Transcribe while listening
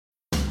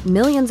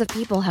Millions of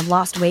people have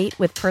lost weight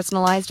with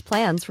personalized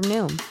plans from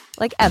Noom.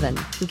 Like Evan,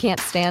 who can't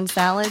stand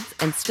salads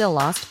and still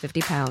lost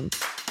 50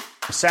 pounds.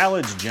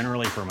 Salads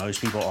generally for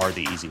most people are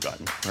the easy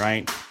button,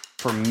 right?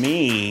 For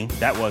me,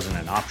 that wasn't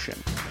an option.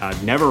 I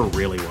never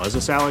really was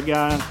a salad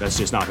guy. That's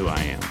just not who I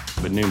am.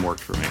 But Noom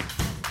worked for me.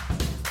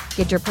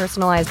 Get your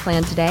personalized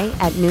plan today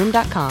at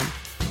Noom.com.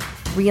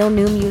 Real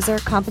Noom user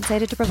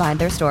compensated to provide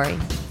their story.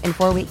 In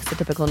 4 weeks, the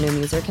typical Noom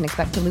user can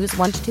expect to lose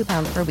 1 to 2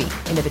 pounds per week.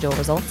 Individual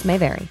results may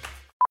vary.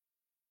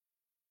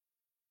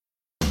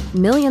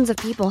 Millions of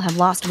people have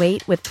lost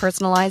weight with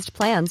personalized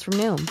plans from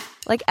Noom.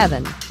 Like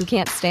Evan, who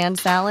can't stand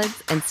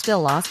salads and still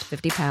lost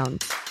 50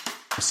 pounds.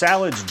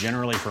 Salads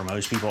generally for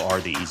most people are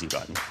the easy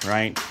button,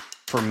 right?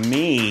 For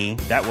me,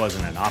 that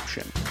wasn't an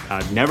option.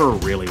 I never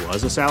really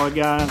was a salad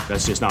guy.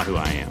 That's just not who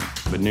I am.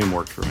 But Noom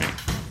worked for me.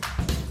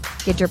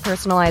 Get your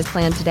personalized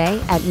plan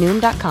today at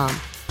Noom.com.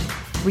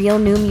 Real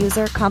Noom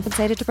user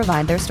compensated to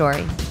provide their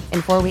story.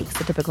 In 4 weeks,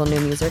 the typical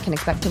Noom user can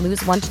expect to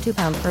lose 1 to 2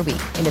 pounds per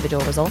week.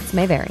 Individual results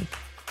may vary.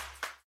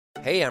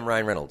 Hey, I'm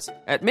Ryan Reynolds.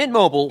 At Mint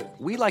Mobile,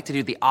 we like to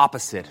do the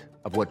opposite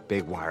of what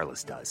Big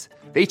Wireless does.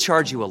 They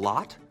charge you a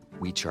lot,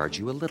 we charge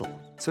you a little.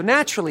 So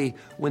naturally,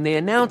 when they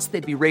announced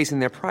they'd be raising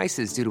their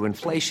prices due to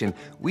inflation,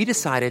 we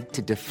decided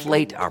to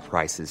deflate our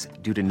prices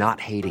due to not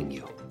hating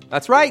you.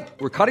 That's right.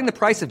 We're cutting the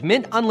price of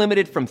Mint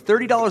Unlimited from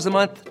 $30 a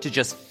month to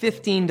just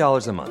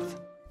 $15 a month.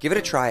 Give it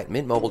a try at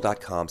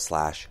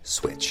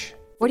mintmobile.com/switch.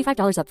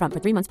 $45 up front for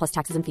 3 months plus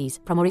taxes and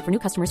fees. Promo rate for new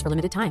customers for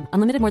limited time.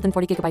 Unlimited more than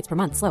 40 gigabytes per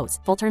month. Slows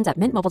full terms at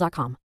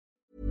mintmobile.com.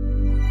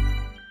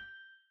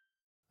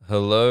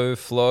 Hello,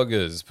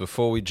 floggers.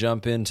 Before we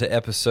jump into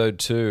episode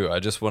 2, I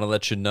just want to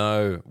let you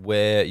know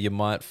where you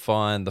might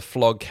find the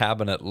Flog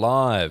Cabinet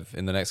live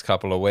in the next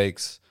couple of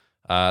weeks.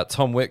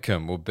 Tom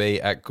Whitcomb will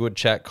be at Good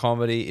Chat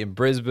Comedy in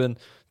Brisbane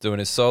doing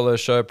his solo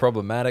show,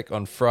 Problematic,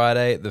 on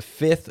Friday, the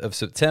 5th of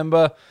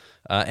September.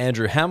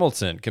 Andrew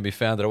Hamilton can be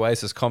found at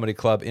Oasis Comedy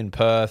Club in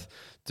Perth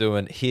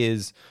doing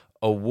his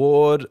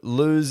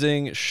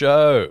award-losing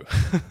show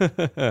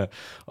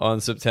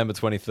on September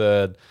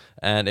 23rd.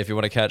 And if you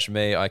want to catch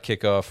me, I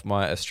kick off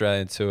my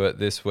Australian tour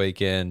this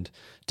weekend.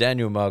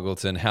 Daniel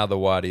Muggleton, How the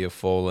Whitey Have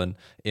Fallen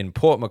in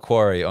Port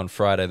Macquarie on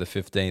Friday the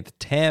 15th,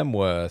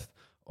 Tamworth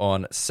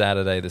on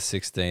Saturday the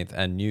 16th,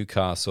 and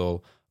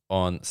Newcastle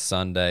on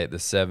Sunday the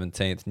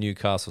 17th.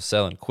 Newcastle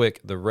selling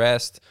quick. The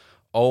rest,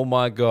 oh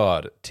my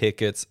God,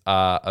 tickets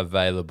are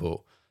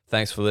available.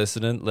 Thanks for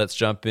listening. Let's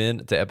jump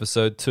in to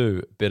episode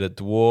 2. Bit of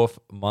Dwarf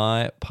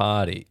My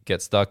Party.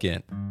 Get stuck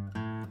in.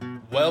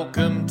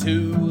 Welcome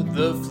to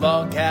the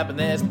Flog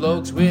Cabinet.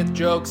 Blokes with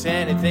jokes,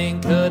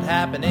 anything could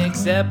happen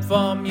except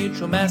for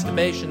mutual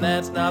masturbation.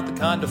 That's not the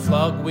kind of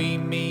flog we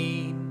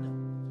mean.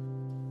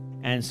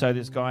 And so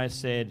this guy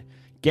said,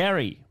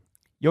 Gary,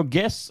 your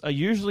guests are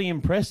usually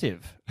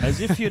impressive,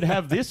 as if you'd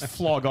have this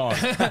flog on.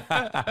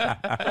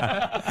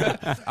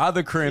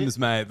 Other crims,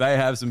 mate, they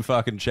have some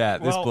fucking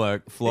chat. This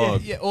bloke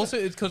flogged. Yeah, also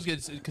it's because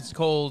it's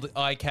called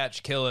I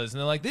Catch Killers.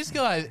 And they're like, this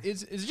guy,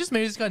 is it just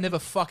me? This guy never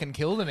fucking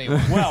killed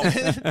anyone. Well,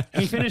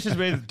 he finishes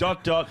with ...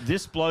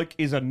 This bloke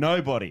is a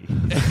nobody.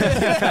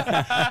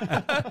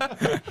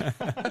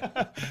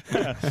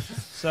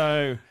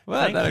 So,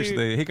 well, that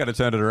actually, he got to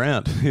turn it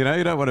around. You know,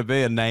 you don't want to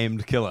be a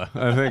named killer.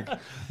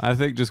 I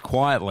think just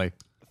quietly.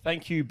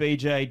 Thank you,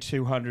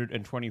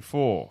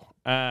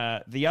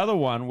 BJ224. The other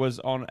one was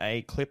on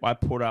a clip I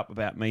put up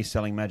about me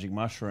selling magic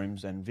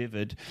mushrooms and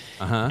Vivid,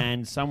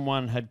 and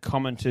someone had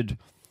commented,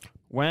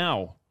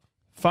 wow,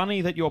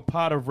 funny that you're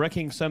part of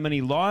wrecking so many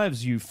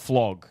lives, you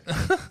flog.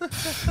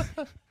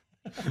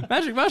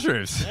 Magic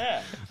mushrooms.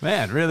 Yeah.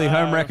 Man, really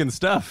home-wrecking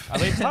stuff. I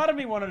mean, part of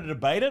me wanted to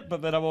debate it,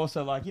 but then I'm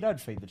also like, you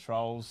don't feed the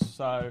trolls,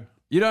 so...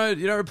 You don't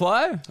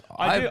reply?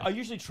 I do. I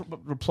usually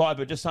reply,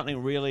 but just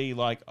something really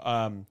like...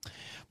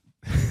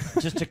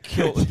 just to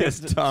kill.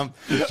 Just Tom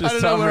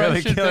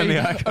really killing me.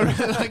 I'm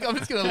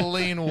just going to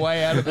lean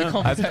way out of the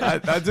conversation.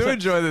 I do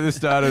enjoy that the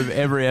start of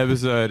every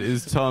episode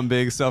is Tom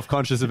being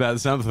self-conscious about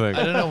something.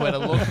 I don't know where to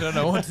look. I don't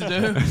know what to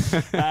do.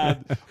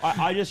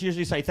 I just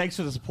usually say thanks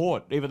for the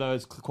support, even though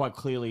it's quite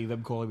clearly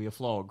them calling me a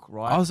flog,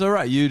 right? Oh, so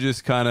right. You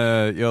just kind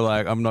of, you're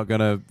like, I'm not going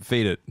to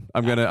feed it.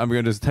 I'm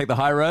gonna just take the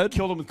high road.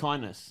 Kill them with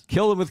kindness.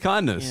 Kill them with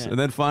kindness. Yeah. And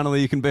then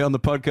finally you can be on the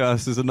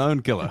podcast as a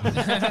known killer.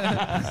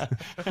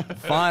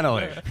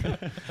 Finally.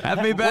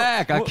 Have me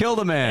back. I killed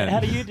a man. How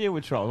do you deal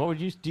with trolls?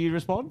 Do you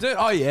respond? Dude,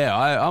 oh yeah,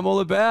 I'm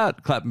all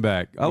about clapping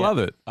back. I love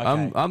it.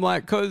 Okay. I'm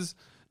like, because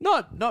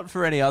not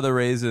for any other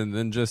reason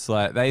than just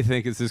like they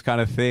think it's this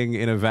kind of thing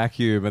in a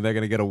vacuum and they're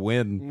going to get a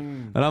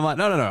win. And I'm like,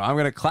 no. I'm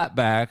going to clap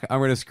back. I'm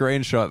going to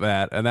screenshot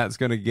that, and that's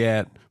going to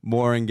get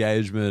more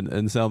engagement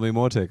and sell me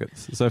more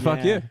tickets. So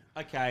fuck you.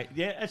 Okay.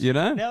 Yeah. You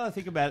know? Now that I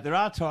think about it, there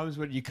are times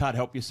when you can't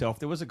help yourself.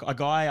 There was a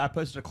guy, I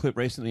posted a clip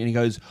recently, and he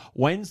goes,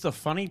 "When's the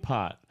funny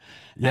part?"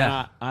 Yeah.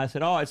 And I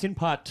said, "Oh, it's in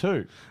part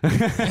 2." I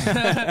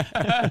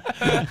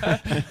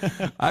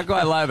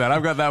quite like that.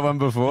 I've got that one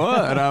before,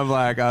 and I'm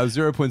like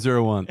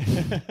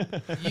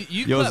 0.01.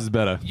 Yours is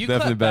better. You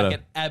definitely clapped back better.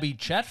 at Abby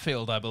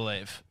Chatfield, I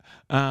believe.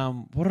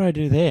 What did I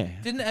do there?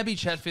 Didn't Abby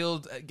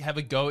Chatfield have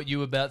a go at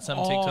you about some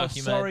TikTok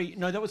you made? Sorry.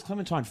 No, that was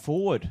Clementine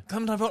Ford.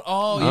 Clementine Ford.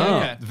 Oh, yeah.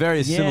 Okay.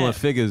 Very similar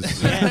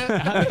figures.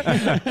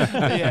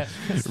 Yeah.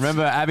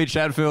 Remember Abby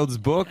Chatfield's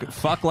book,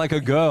 Fuck Like a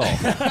Girl?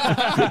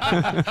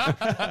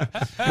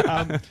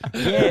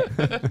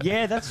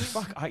 That's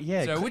fuck.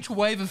 So which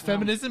wave of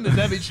feminism is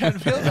Abby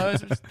Chatfield? No,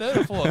 it's third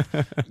or fourth.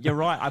 You're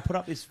right. I put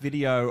up this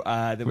video.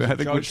 There was I a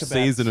think joke which about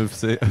season of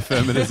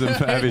feminism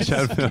for Abby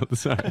Chatfield?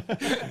 Sorry,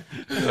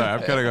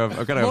 I've got to go.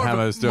 I've got to go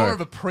hammer a story. More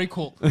of a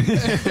prequel.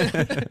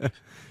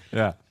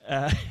 Yeah.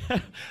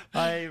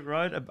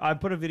 I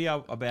put a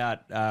video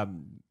about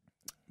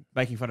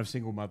making fun of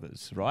single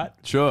mothers, right?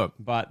 Sure.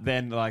 But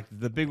then, like,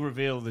 the big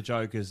reveal of the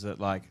joke is that,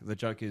 like, the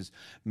joke is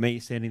me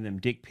sending them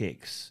dick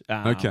pics.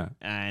 Okay.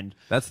 And,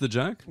 That's the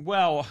joke?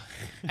 well...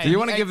 Do you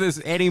want to give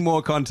this any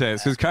more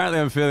context? Because currently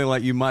I'm feeling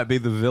like you might be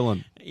the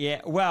villain.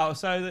 Yeah, well,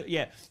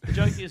 the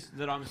joke is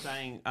that I'm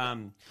saying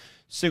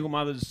single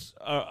mothers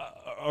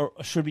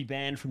should be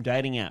banned from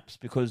dating apps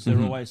because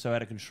they're always so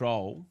out of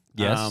control.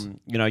 Yes.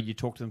 You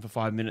talk to them for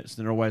 5 minutes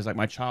and they're always like,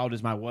 my child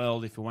is my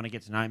world. If you want to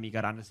get to know me, you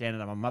got to understand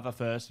that I'm a mother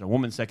first and a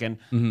woman second.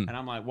 And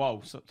I'm like,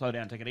 whoa, slow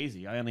down, take it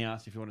easy. I only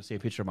asked if you want to see a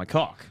picture of my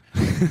cock.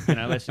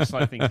 Let's just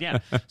slow things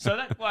down. So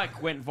that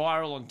went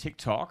viral on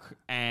TikTok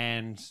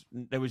and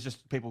there was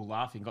just people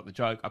laughing, got the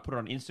joke. I put it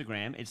on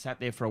Instagram. It sat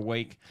there for a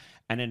week.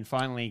 And then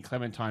finally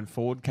Clementine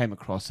Ford came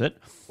across it.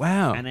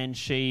 Wow. And then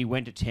she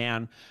went to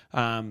town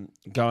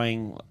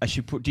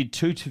she did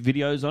two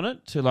videos on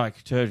it to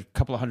a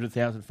couple of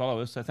 100,000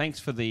 followers. So thanks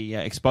for the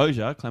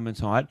exposure,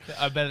 Clementine.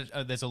 I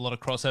bet there's a lot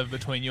of crossover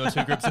between your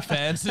two groups of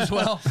fans as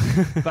well.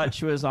 But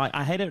she was like,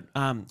 I hate it.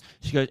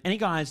 She goes, any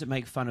guys that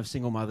make fun of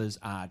single mothers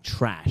are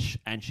trash.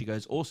 And she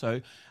goes,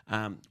 also,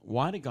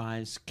 why do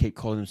guys keep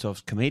calling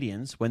themselves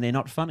comedians when they're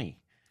not funny?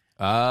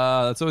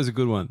 That's always a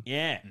good one.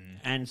 Yeah.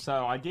 And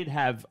so I did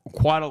have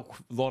quite a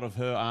lot of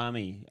her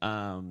army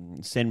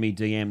send me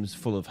DMs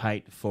full of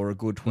hate for a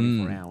good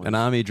 24 hours. An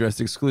army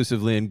dressed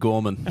exclusively in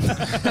Gorman.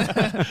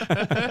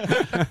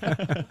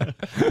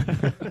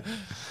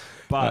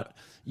 But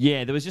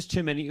yeah, there was just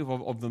too many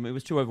of them. It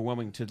was too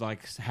overwhelming to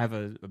have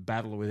a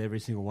battle with every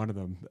single one of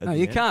them. No,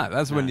 you can't.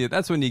 That's when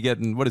you get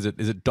in, what is it?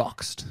 Is it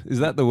doxed? Is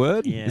that the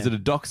word? Yeah. Is it a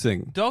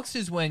doxing? Dox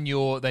is when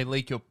they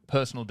leak your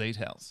personal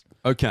details.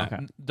 Okay.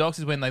 Dox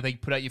is when they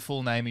put out your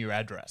full name and your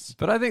address.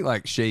 But I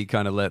think she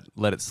kind of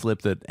let it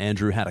slip that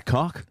Andrew had a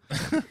cock,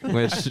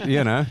 which,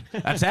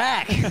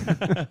 attack.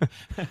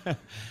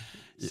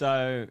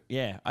 So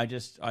yeah, I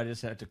just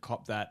had to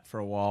cop that for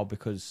a while but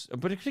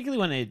particularly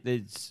when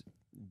it's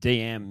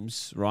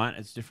DMs, right?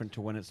 It's different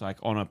to when it's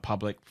on a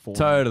public forum.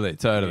 Totally.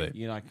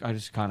 I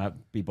just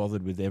can't be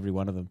bothered with every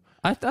one of them.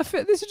 I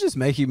feel this is just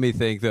making me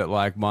think that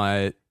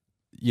my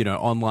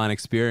online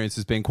experience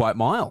has been quite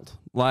mild.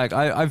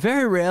 I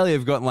very rarely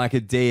have gotten a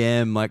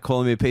DM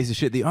calling me a piece of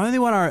shit. The only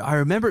one I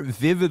remember it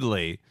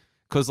vividly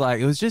because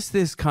it was just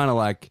this kind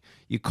of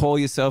you call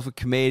yourself a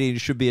comedian, you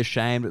should be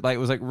ashamed. It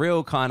was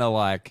real kind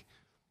of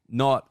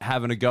not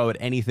having a go at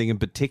anything in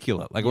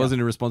particular. It wasn't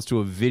in response to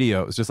a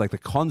video. It was just the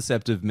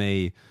concept of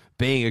me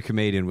being a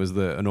comedian was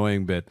the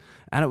annoying bit.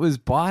 And it was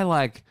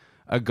by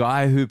a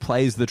guy who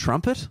plays the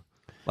trumpet.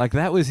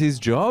 That was his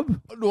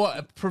job?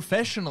 What,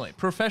 professional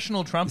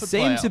trumpet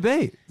player? Seemed to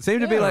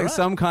be right.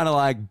 some kind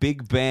of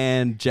big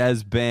band,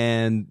 jazz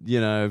band,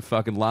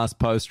 fucking last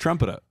post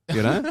trumpeter,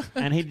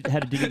 And he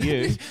had to dig at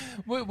you.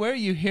 Where are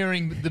you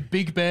hearing the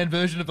big band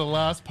version of The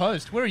Last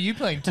Post? Where are you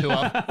playing tour?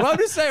 Well, I'm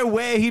just saying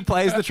where he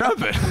plays the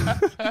trumpet.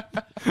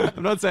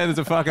 I'm not saying there's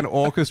a fucking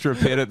orchestra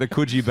pit at the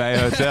Coogee Bay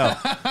Hotel.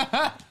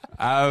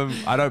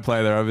 I don't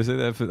play there,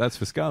 obviously. That's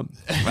for scum.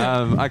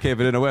 I keep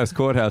it in a West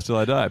Courthouse till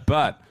I die.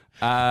 But...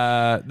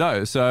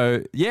 no,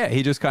 so yeah,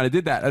 he just kind of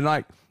did that. And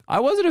I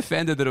wasn't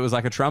offended that it was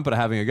a trumpeter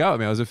having a go at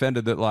me. I was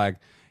offended that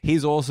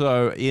he's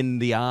also in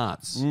the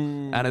arts.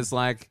 And it's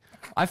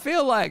I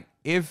feel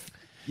if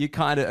you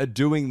kind of are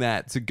doing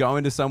that to go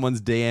into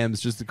someone's DMs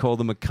just to call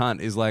them a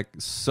cunt is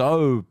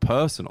so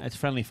personal. It's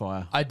friendly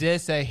fire. I dare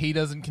say he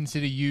doesn't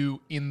consider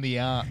you in the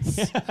arts.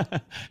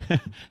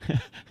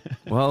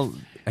 Well,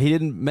 he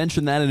didn't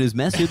mention that in his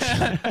message.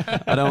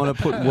 I don't want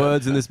to put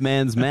words in this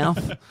man's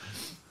mouth.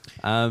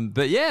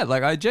 But yeah,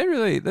 I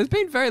generally, there's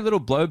been very little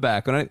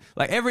blowback on it.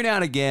 Every now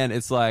and again,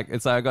 it's I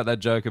got that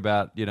joke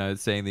about,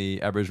 seeing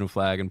the Aboriginal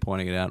flag and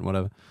pointing it out and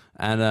whatever.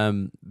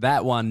 And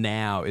that one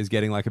now is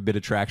getting a bit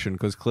of traction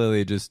because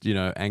clearly just,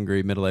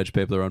 angry middle-aged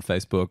people are on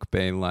Facebook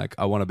being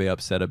I want to be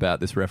upset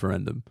about this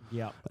referendum.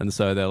 Yeah. And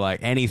so they're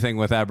anything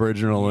with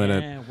Aboriginal in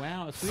it. Yeah,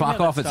 wow. It's Fuck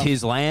off, it's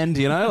his land,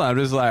 I'm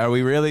just are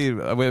we really,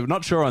 we're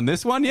not sure on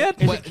this one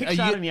yet? Is it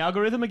kickstarting the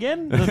algorithm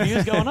again? The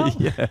views going up?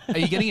 Yeah. Are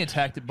you getting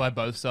attacked by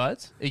both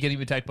sides? Are you getting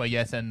attacked by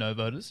yes and no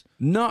voters?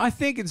 No, I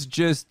think it's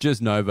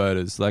just no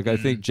voters. I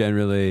think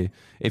generally,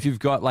 if you've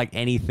got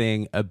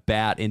anything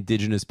about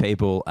Indigenous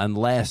people,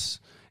 unless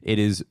it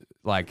is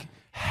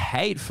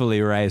hatefully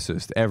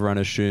racist. Everyone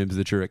assumes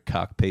that you're a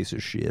cuck piece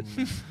of shit.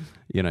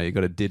 You know, you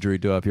got a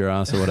didgeridoo up your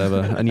ass or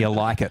whatever, and you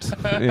like it.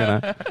 You know,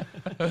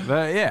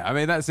 but yeah, I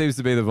mean, that seems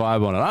to be the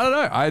vibe on it. I don't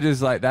know. I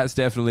just like that's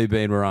definitely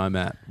been where I'm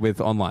at with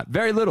online.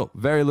 Very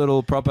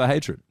little proper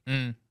hatred.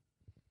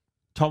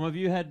 Tom, have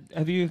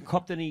you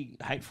copped any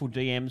hateful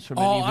DMs from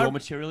any of your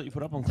material that you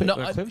put up on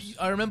clips?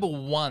 I remember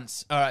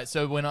once. All right,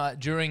 so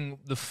during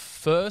the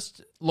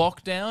first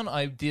lockdown,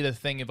 I did a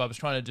thing. If I was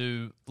trying to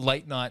do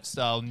late night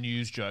style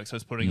news jokes, I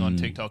was putting on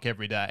TikTok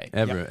every day.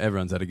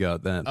 Everyone's had a go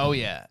at that. Oh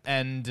yeah,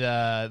 and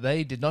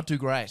they did not do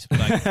great.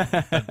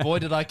 But boy,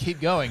 did I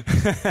keep going.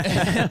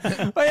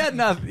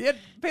 Well,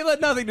 people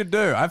had nothing to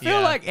do. I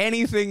feel like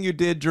anything you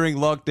did during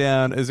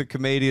lockdown as a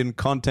comedian,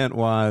 content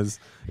wise,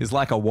 is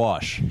like a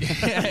wash. You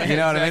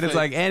know what I mean? It's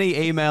like any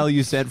email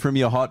you sent from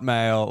your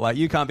Hotmail, like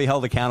you can't be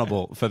held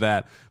accountable for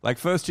that. Like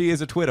first 2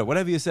 years of Twitter,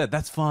 whatever you said,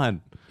 that's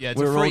fine. Yeah,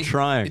 we're all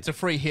trying. It's a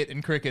free hit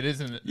in cricket,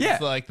 isn't it? Yeah.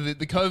 It's like the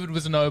COVID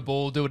was a no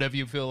ball. Do whatever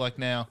you feel like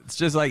now. It's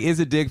just like, is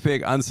a dick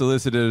pic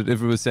unsolicited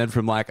if it was sent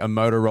from like a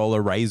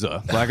Motorola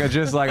Razor? Like,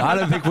 I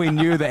don't think we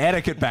knew the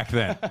etiquette back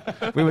then.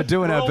 We were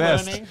doing our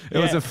best. Learning. It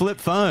was a flip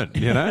phone,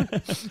 you know?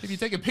 If you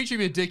take a picture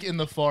of your dick in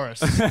the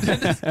forest.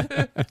 I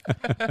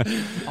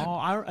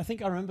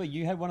think I remember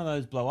you had one of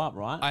those blow up,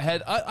 right? I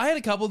had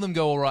a couple of them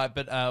go all right,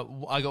 but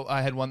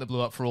I had one that blew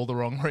up for all the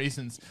wrong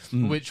reasons,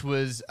 which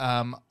was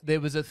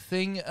there was a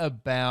thing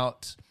about.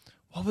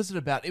 What was it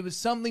about? It was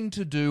something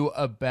to do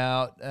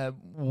about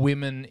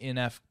women in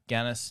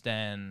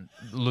Afghanistan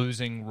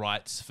losing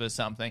rights for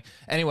something.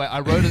 Anyway, I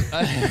wrote it.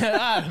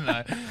 I don't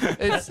know.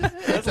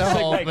 It's a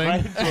whole thing.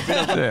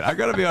 Dude, I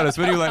got to be honest.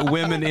 When you were like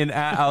women in,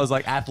 I was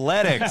like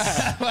athletics.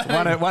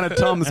 one of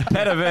Tom's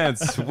pet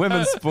events,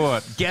 women's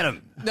sport. Get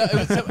them. No,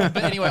 but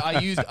anyway, I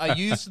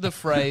used the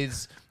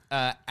phrase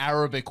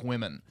Arabic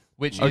women,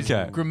 which is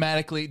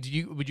grammatically.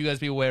 Would you guys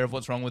be aware of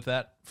what's wrong with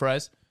that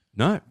phrase?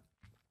 No.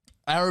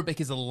 Arabic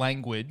is a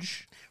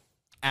language.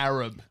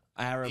 Arab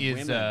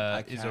is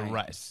women. is a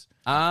race.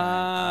 So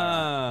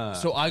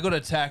I got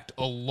attacked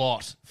a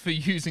lot for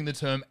using the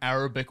term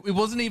Arabic. It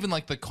wasn't even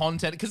like the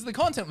content, because the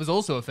content was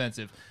also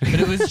offensive, but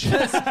it was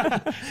just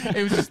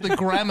the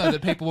grammar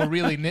that people were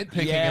really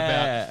nitpicking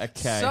about.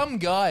 Okay. Some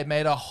guy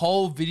made a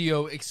whole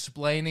video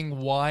explaining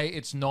why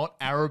it's not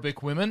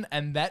Arabic women,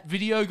 and that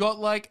video got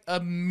like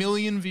 1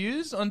 million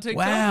views on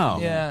TikTok. Wow.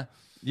 Yeah.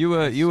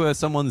 You were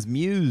someone's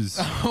muse.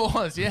 I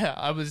was, yeah.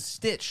 I was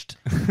stitched.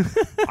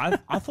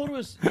 I thought it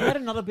was. You had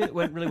another bit that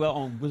went really well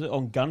on. Was it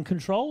on gun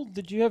control?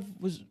 Did you have?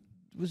 Was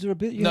there a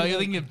bit? No, you're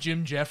thinking of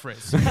Jim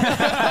Jeffries. No,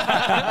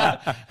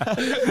 I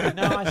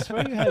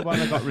swear you had one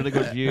that got really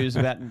good views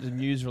about the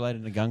news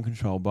related to gun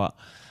control. But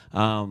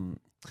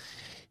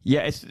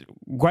yeah, it's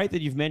great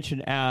that you've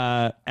mentioned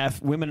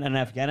women in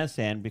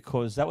Afghanistan,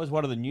 because that was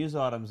one of the news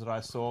items that I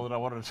saw that I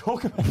wanted to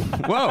talk about.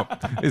 Whoa,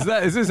 is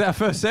this our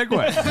first segue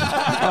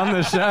on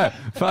the show?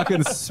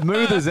 Fucking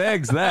smooth as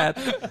eggs, that.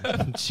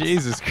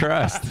 Jesus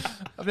Christ.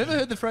 I've never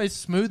heard the phrase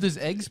 "smooth as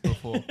eggs"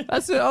 before.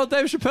 That's the old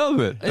Dave Chappelle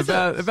bit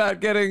about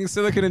getting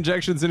silicone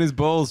injections in his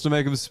balls to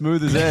make them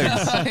smooth as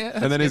eggs,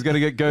 and then he's going to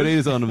get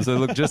goatees on them so they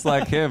look just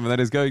like him, and then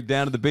he's going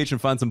down to the beach and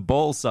find some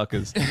ball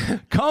suckers.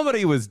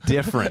 Comedy was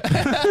different.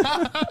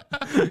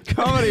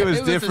 Comedy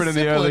was different in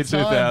the early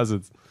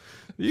 2000s.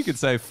 You could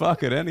say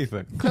fuck at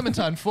anything.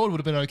 Clementine Ford would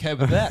have been okay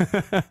with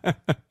that.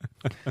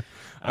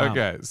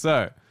 Okay,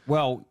 so.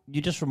 Well,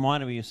 you just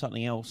reminded me of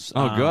something else.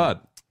 Oh,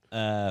 God.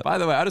 By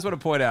the way, I just want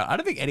to point out, I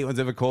don't think anyone's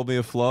ever called me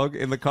a flog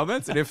in the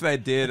comments, and if they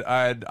did,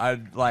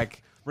 I'd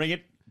like... Bring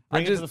it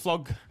to the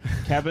flog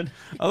cabin.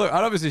 I'd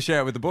obviously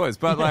share it with the boys,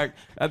 but like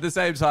at the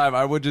same time,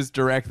 I would just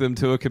direct them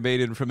to a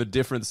comedian from a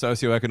different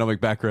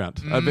socioeconomic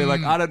background. I'd be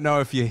like, I don't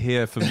know if you're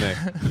here for me.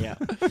 Yeah.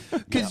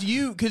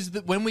 Because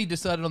when we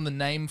decided on the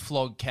name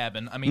Flog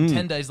Cabin, I mean,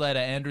 10 days later,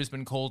 Andrew's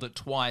been called it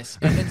twice,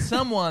 and then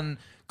someone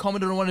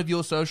commented on one of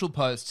your social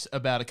posts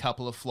about a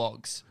couple of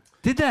flogs.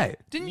 Did they?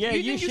 Didn't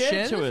you shared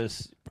it to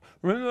us.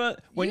 Remember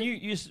when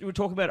you were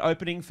talking about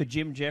opening for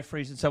Jim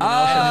Jeffries and someone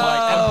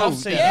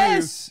else?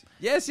 Yes.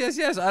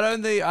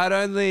 I'd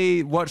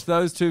only watch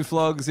those two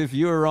flogs if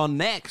you were on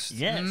next.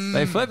 Yes.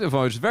 They flipped it for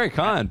me, which is very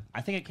kind. I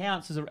think it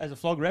counts as a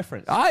flog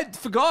reference. I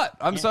forgot.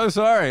 I'm so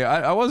sorry.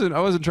 I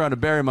wasn't trying to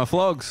bury my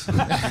flogs.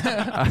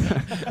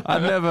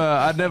 I'd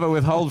never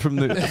withhold from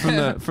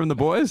the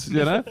boys.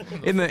 You know,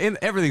 in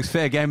everything's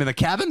fair game in the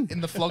cabin.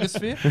 In the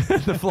flogosphere.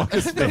 The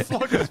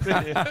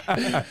flogosphere.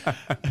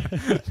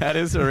 That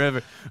is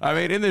horrific. I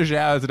mean, in the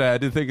shower today, I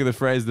did think of the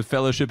phrase "the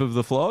fellowship of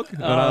the flog,"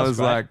 and I was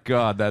like,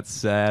 God, that's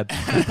sad.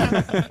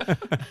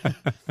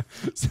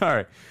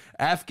 Sorry.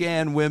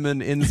 Afghan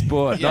women in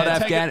sport. Not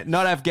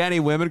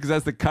Afghani women, because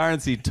that's the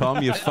currency,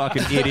 Tom, you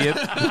fucking idiot.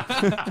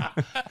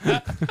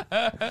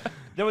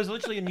 There was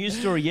literally a news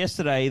story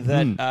yesterday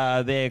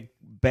that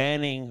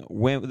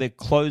they're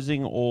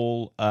closing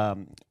all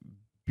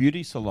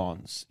beauty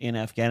salons in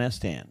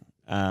Afghanistan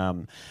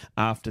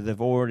after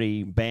they've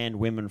already banned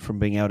women from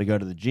being able to go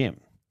to the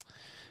gym.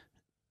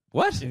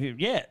 What?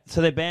 Yeah,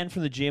 so they're banned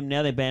from the gym.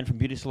 Now they're banned from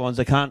beauty salons.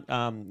 They can't.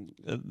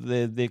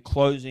 They're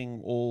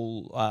closing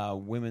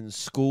all women's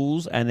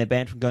schools, and they're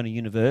banned from going to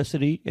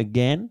university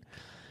again.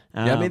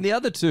 Yeah, I mean the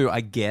other two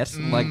I get,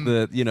 like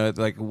we're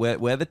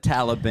the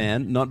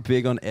Taliban, not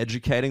big on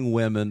educating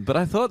women, but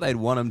I thought they'd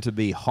want them to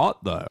be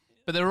hot though.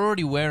 But they're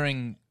already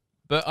wearing.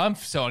 But I'm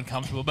so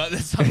uncomfortable about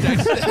this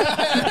subject.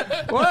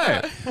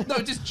 Why? No,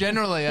 just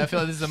generally, I feel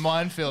like this is a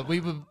minefield.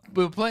 We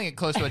were playing it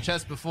close to our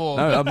chest before.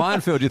 No, a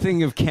minefield. You're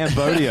thinking of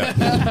Cambodia.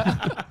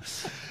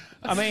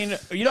 I mean,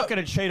 you're not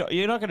going to cheat.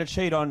 You're not going to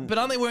cheat on. But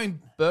aren't they wearing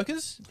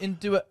burqas in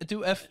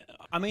Do-F?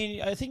 I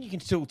mean, I think you can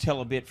still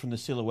tell a bit from the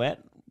silhouette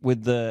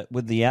with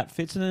the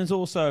outfits, and there's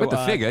also With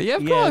the figure, yeah,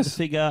 of course. the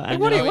figure. Hey,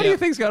 And what do you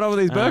think's going on with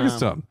these burgers,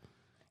 Tom?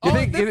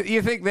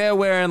 You think they're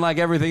wearing like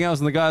everything else,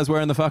 and the guy's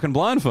wearing the fucking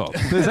blindfold?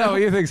 Is that what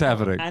you think's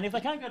happening? And if they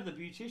can't go to the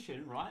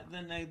beautician, right,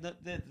 then the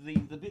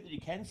bit that you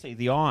can see,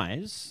 the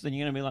eyes, then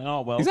you're going to be like,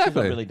 oh well, Exactly. It's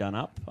not really done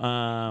up.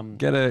 That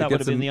Get would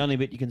have some- been the only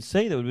bit you can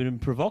see. That would have been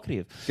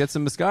provocative. Get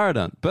some mascara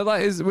done. But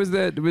like,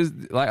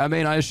 I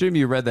mean, I assume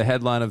you read the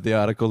headline of the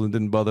article and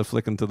didn't bother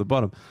flicking to the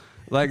bottom.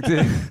 Like,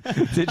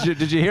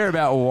 did you hear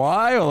about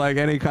why, or like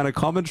any kind of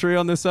commentary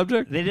on this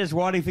subject? They're just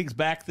writing things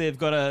back. They've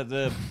got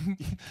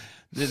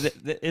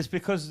it's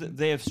because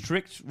they have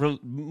strict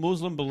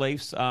Muslim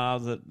beliefs are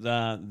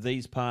that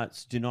these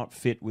parts do not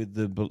fit with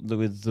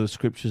the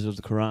scriptures of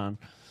the Quran.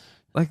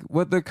 Like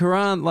what the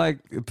Quran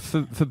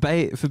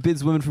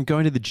forbids women from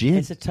going to the gym.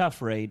 It's a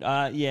tough read.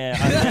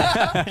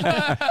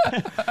 Yeah.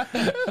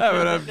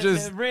 But I'm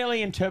just They're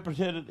really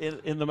interpreted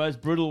it in the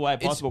most brutal way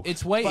possible.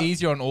 It's way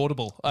easier on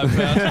Audible, I've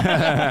found.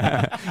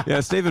 yeah.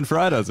 Stephen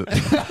Fry does it.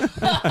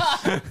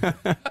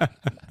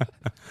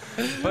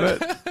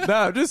 But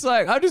no, just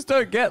like I just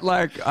don't get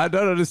like I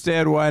don't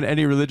understand why in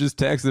any religious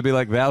text they'd be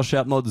like thou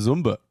shalt not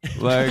Zumba.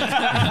 Like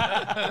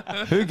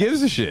who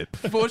gives a shit?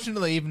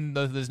 Fortunately, even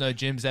though there's no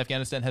gyms,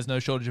 Afghanistan has no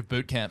shortage of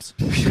boot camps.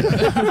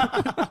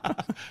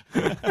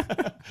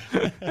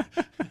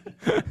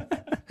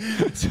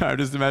 So I'm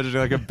just imagining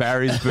like a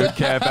Barry's boot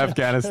camp,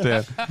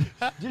 Afghanistan.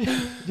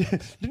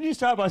 Didn't you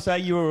start by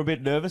saying you were a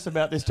bit nervous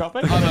about this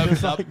topic? I'm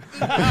opened up.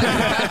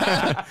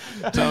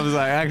 Tom's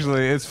like,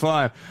 actually, it's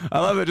fine. I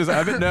love it. Just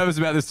I'm a bit nervous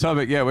about this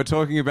topic. Yeah, we're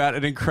talking about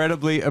an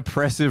incredibly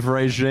oppressive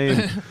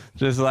regime.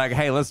 Just like,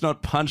 hey, let's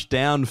not punch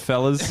down,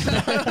 fellas.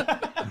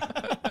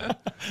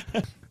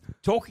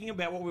 Talking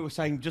about what we were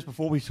saying just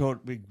before we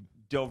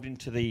delved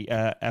into the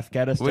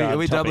Afghanistan. Are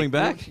we topic. doubling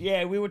back?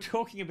 Yeah, we were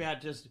talking about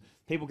just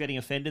people getting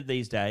offended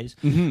these days.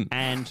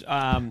 And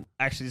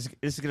actually, this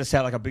is going to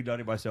sound like I'm big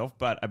noting myself,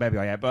 but maybe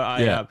I am.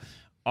 But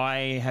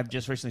I have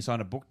just recently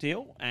signed a book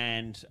deal,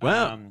 and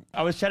Wow.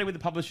 I was chatting with the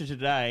publisher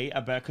today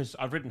about because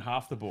I've written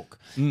half the book,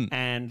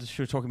 and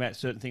she was talking about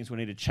certain things we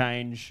need to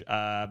change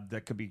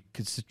that could be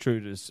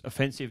construed as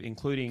offensive,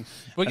 including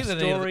We're a going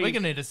story, to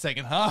need a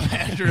second half,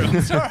 Andrew.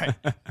 I'm sorry.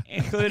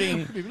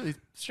 including Be really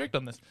strict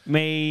on this.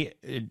 me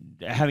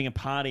having a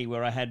party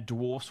where I had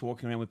dwarfs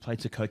walking around with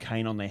plates of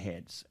cocaine on their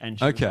heads, and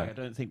she was Okay. like, I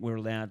don't think we're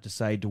allowed to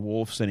say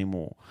dwarfs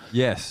anymore.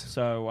 Yes.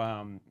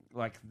 So,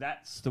 like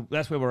that's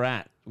where we're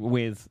at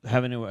with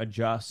having to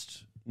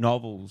adjust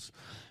novels.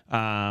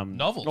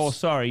 Novels? Oh,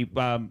 sorry,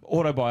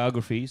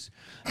 autobiographies.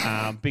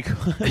 Because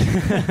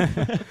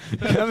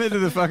Come into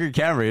the fucking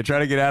camera. You're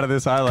trying to get out of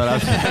this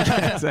highlight.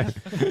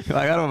 Like,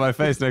 I don't want my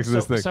face next to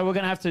this thing. so we're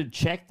going to have to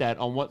check that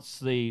on what's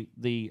the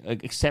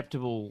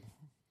acceptable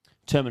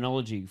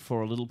terminology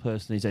for a little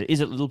person these days. Is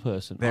it little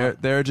person?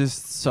 There are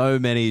just so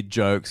many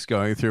jokes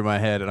going through my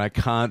head, and I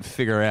can't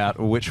figure out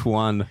which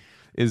one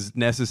is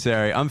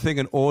necessary. I'm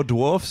thinking hors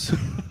dwarfs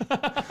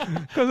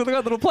because they've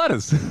got little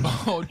platters.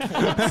 Oh,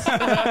 dwarfs.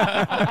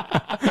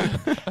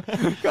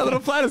 Got little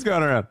platters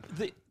going around.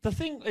 The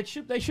thing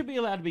they should be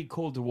allowed to be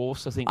called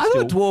dwarfs. I think. I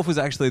still. thought dwarf was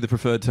actually the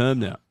preferred term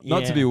now.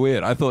 Not to Yeah. be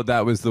weird. I thought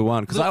that was the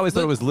one because I always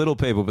thought it Look- was little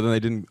people, but then they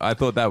didn't. I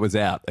thought that was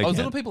out. Oh, Again. is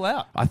little people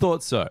out? I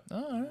thought so. Oh,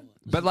 all right.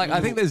 But like, I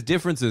think there's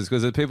differences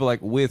because there's people like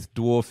with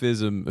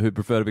dwarfism who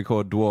prefer to be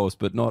called dwarfs,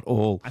 but not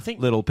all I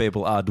think little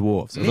people are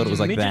dwarfs. I thought it was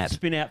like Midget's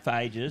that. been out for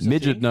ages. I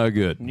Midget, think. no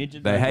good.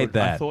 Midget, They no hate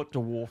good. I that. thought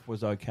dwarf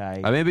was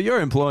okay. I mean, but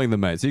you're employing them,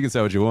 mate, so you can say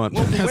what you want.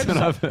 That's what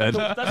I've heard.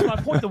 That's my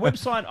point. The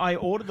website I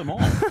ordered them on,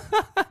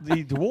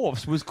 the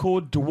dwarfs, was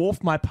called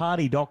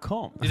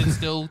dwarfmyparty.com. Is it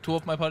still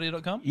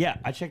dwarfmyparty.com? Yeah,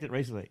 I checked it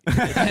recently.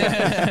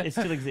 It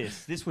still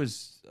exists. This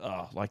was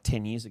like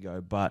 10 years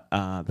ago, but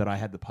that I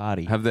had the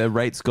party. Have their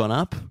rates gone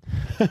up?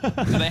 Do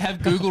they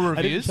have Google I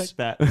didn't reviews? check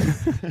that.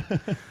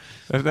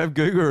 Have they have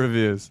Google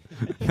reviews?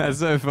 That's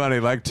so funny.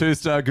 Like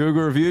 2-star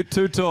Google review,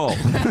 too tall.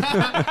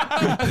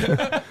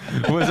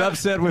 Was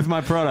upset with my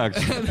product.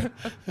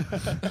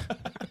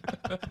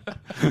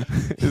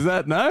 Is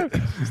that no?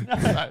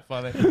 That's so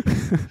funny.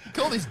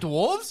 Call these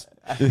dwarves?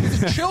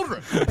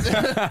 Children.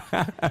 I'm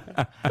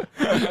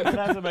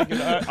gonna have to make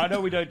I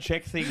know we don't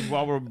check things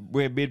while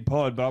we're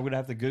mid-pod, but I'm going to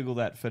have to Google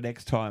that for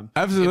next time.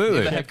 Absolutely.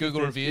 If they have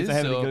Google reviews. If they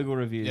have or- any Google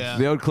reviews. Yeah.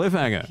 The old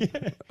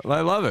cliffhanger.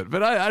 I love it.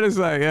 But I just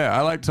like,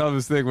 I like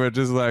Thomas' thing where it's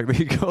just like,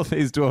 they call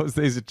these dwarves,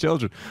 these are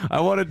children.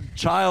 I wanted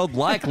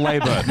child-like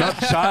labor, not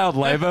child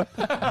labor.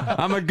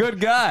 I'm a good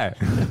guy.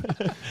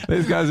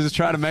 These guys are just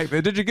trying to make...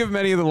 Did you give them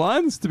any of the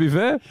lines, to be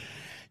fair?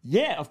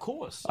 Yeah, of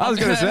course. I was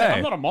going to say.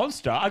 I'm not a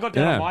monster. I got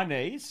down Yeah. on my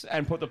knees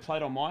and put the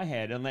plate on my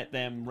head and let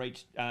them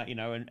reach,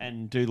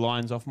 and do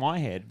lines off my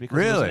head because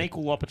it was an Really?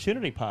 equal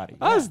opportunity party.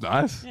 Oh, that's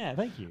nice. Yeah,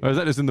 thank you. Or is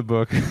that just in the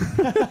book? No.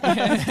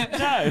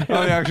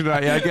 Oh, the action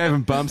right. Yeah, I gave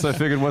them bumps. I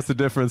figured, what's the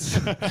difference?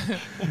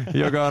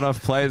 You're going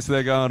off plates.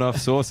 They're going off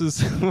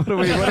sauces. What are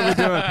we doing?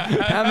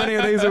 How many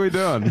of these are we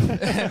doing?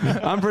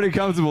 I'm pretty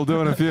comfortable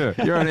doing a few.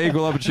 You're an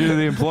equal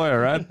opportunity employer,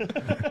 right?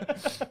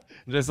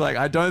 Just like,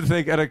 I don't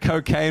think at a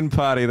cocaine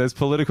party there's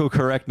political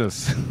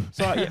correctness.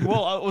 So, it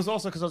was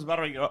also because I was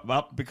buttering it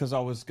up because I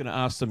was going to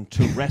ask them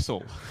to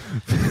wrestle.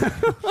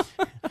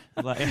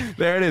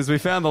 There it is. We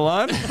found the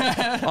line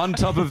on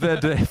top of their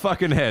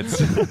fucking heads.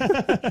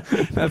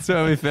 That's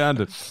where we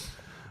found it.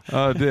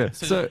 Oh, dear.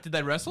 So did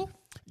they wrestle?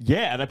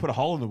 Yeah, they put a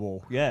hole in the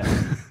wall. Yeah.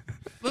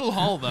 Little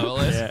hole, though,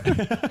 at least.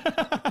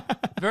 Yeah.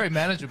 Very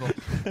manageable.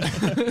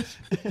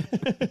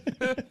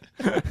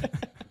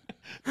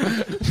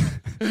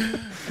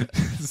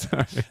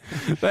 Sorry.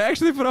 They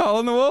actually put a hole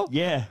in the wall?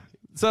 Yeah.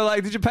 So,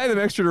 like, did you pay them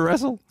extra to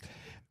wrestle?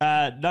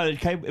 No,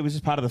 it was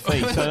just part of the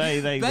fee.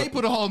 So They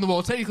put a hole in the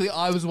wall. Technically,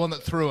 I was the one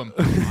that threw him.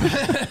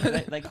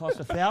 they cost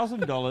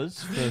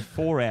 $1,000 for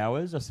 4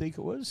 hours, I think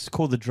it was,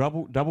 called the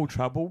Double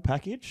Trouble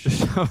package.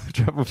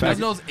 Trouble package.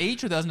 $1,000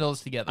 each or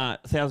 $1,000 together?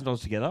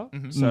 $1,000 together.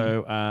 Mm-hmm.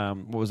 So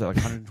what was that, like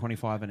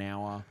 $125 an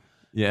hour?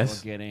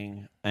 Yes. They were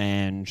getting,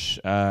 and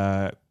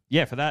for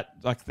that,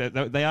 like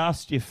they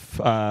asked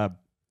if I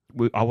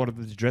wanted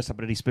them to dress up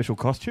in any special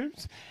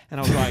costumes, and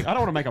I was like, I don't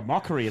want to make a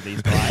mockery of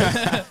these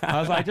guys. I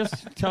was like,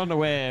 just tell them to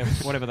wear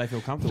whatever they feel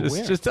comfortable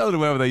wearing. Just tell them to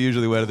wear what they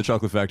usually wear to the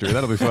chocolate factory.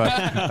 That'll be fine.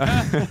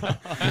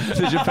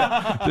 Did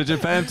you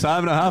pay them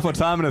time and a half or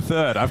time and a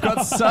third? I've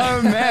got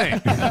so many.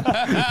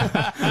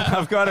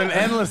 I've got an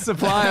endless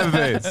supply of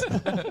these.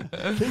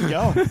 Keep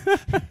going.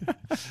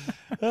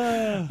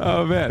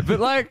 Oh man, but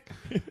like,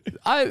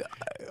 I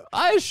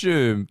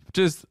assume,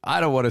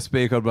 I don't want to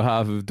speak on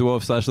behalf of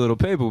dwarf / little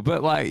people,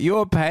 but like,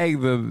 you're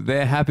paying them,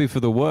 they're happy for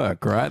the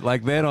work, right?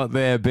 Like, they're not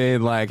there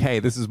being like, hey,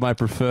 this is my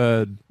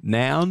preferred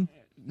noun.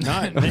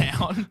 No,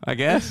 Noun. I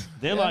guess.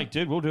 they're like,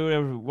 dude, we'll do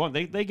whatever we want.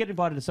 They get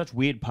invited to such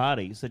weird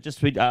parties that just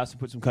to be asked to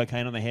put some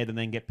cocaine on their head and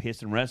then get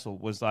pissed and wrestle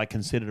was like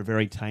considered a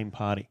very tame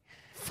party.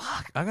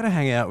 Fuck, I gotta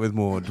hang out with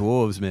more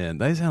dwarves, man.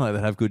 They sound like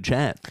they have good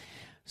chat.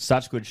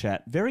 Such good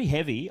chat. Very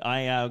heavy.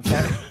 Not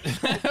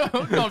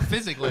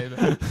physically,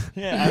 but...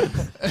 Yeah.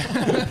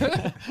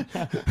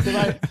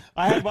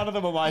 I had one of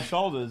them on my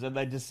shoulders and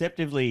they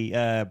deceptively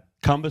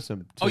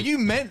cumbersome. I thought you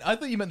meant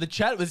the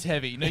chat was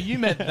heavy. No, you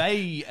meant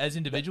they as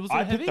individuals I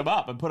were picked heavy? them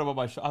up and put them on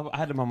my I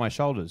had them on my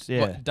shoulders.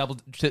 Yeah.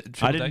 What, triple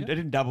I decker?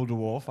 didn't double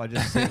dwarf. I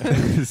just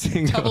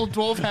Double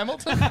dwarf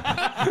Hamilton?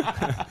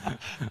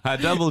 I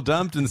double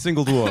dumped and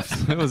single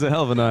dwarfed. It was a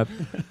hell of a night.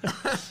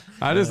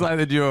 I just like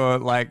that you're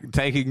like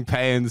taking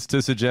pains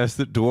to suggest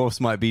that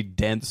dwarfs might be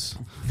dense.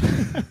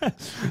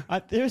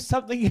 there's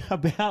something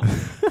about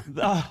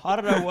I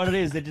don't know what it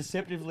is. They're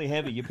deceptively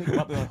heavy. You pick them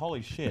up, you're like,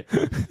 holy shit.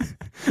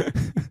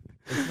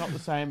 It's not the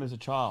same as a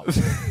child.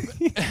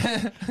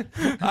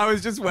 I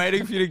was just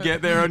waiting for you to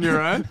get there on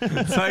your own.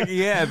 It's like,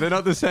 yeah, they're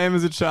not the same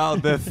as a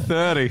child. They're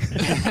 30.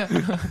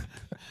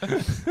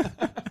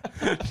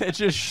 They're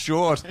just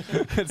short.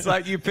 It's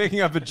like you picking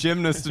up a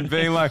gymnast and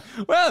being like,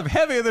 well, I'm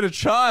heavier than a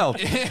child.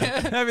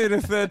 Heavier than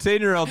a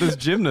 13-year-old, this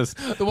gymnast.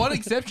 The one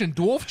exception,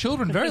 dwarf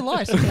children, very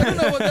light. I don't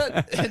know what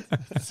that...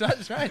 It's so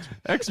strange.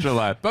 Extra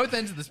light. Both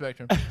ends of the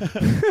spectrum.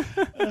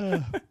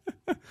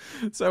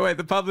 So wait,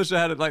 the publisher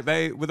had it like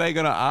were they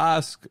going to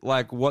ask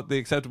like what the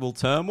acceptable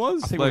term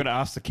was? I think like, we're going to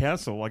ask the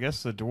council. I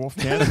guess the dwarf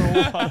council.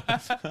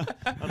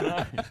 I don't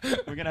know.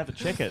 We're going to have to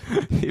check it.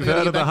 You've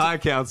heard of the High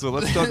Council.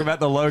 Let's talk about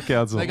the Low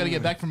Council. They got to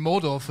get back from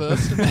Mordor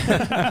first.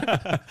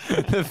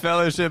 The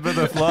Fellowship of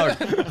the Flog.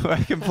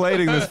 We're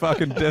completing this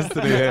fucking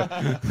destiny here.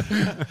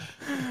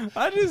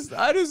 I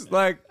just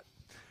like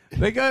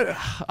they go.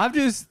 I'm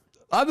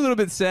a little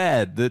bit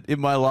sad that in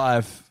my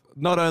life,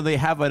 not only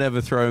have I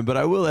never thrown, but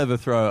I will ever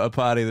throw a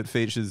party that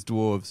features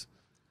dwarves.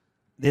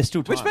 There's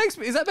still time.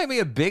 Does that make me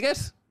a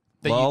bigot?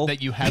 that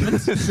you haven't?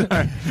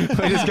 Sorry,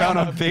 we're just going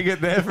on bigot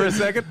there for a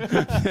second.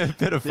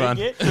 Bit of fun.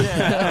 Bigot?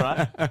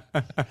 Yeah, all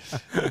right.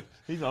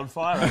 He's on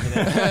fire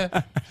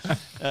over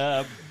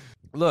there.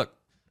 Look,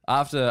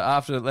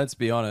 after let's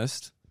be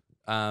honest,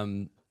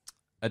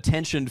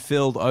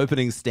 attention-filled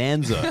opening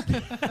stanza.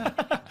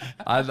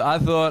 I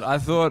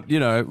thought, you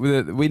know,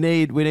 we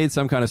need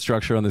some kind of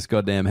structure on this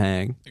goddamn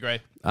hang.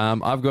 Great.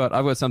 I've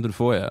got something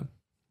for you.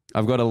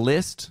 I've got a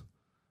list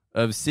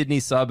of Sydney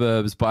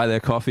suburbs by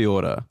their coffee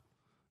order,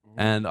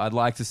 and I'd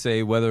like to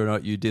see whether or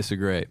not you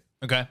disagree.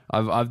 Okay.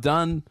 I've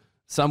done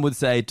Some would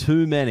say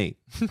too many,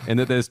 and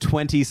that there's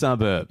 20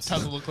 suburbs.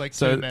 Doesn't look like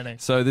too many.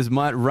 So this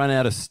might run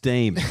out of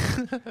steam,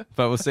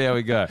 but we'll see how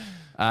we go.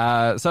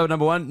 So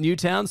number 1,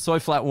 Newtown, soy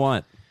flat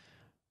white.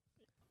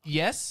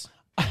 Yes.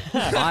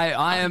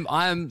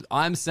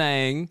 I'm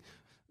saying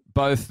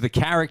both the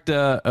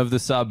character of the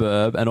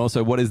suburb and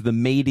also what is the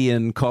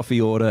median coffee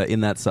order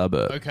in that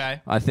suburb.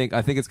 Okay. I think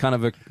it's kind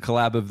of a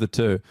collab of the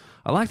two.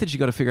 I like that you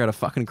got to figure out a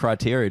fucking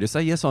criteria to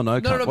say yes or no.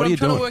 No, what are you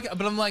doing?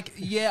 but I'm like,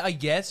 yeah, I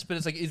guess, but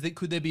it's like,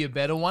 could there be a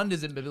better one?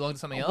 Does it belong to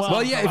something else?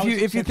 Well, yeah,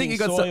 if you think you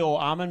got soy or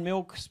almond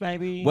milks,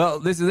 maybe. Well,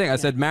 this is the thing. I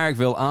said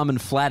Marrickville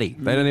almond flatty.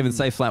 They don't even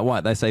say flat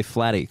white. They say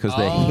flatty because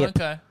they're hip.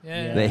 Okay.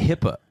 Yeah. They're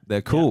hipper.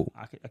 They're cool.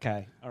 Yeah.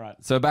 Okay. All right.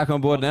 So back on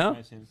board now.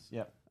 Makes sense.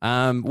 Yep.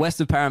 West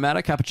of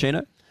Parramatta,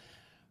 cappuccino.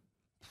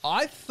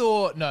 I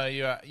thought, no,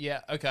 you're, yeah,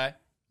 okay.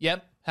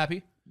 Yep,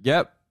 happy.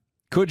 Yep.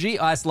 Coogee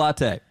iced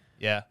latte.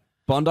 Yeah.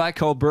 Bondi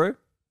cold brew.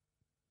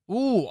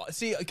 Ooh,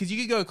 see, because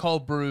you could go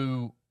cold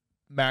brew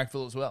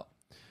Marrickville as well.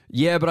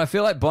 Yeah, but I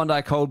feel like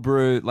Bondi cold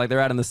brew, like they're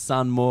out in the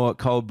sun more.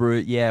 Cold brew,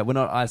 yeah, we're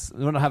not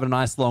having a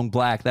nice long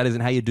black. That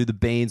isn't how you do the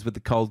beans with the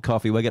cold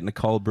coffee. We're getting a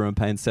cold brew and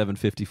paying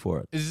 $7.50 for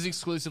it. Is this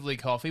exclusively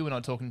coffee? We're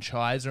not talking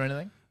chais or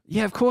anything?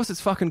 Yeah, of course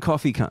it's fucking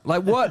coffee.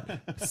 Like what?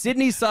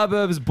 Sydney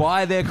suburbs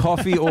buy their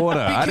coffee order.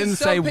 I didn't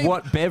say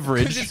what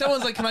beverage. Because if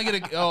someone's like, "Can I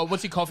get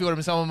what's your coffee order?"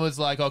 And someone was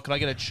like, "Oh, can I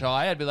get a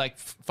chai?" I'd be like,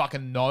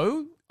 "Fucking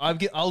no."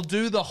 I'll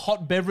do the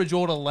hot beverage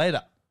order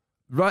later.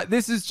 Right.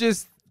 This is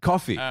just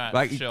coffee.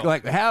 Sure.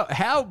 Like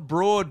how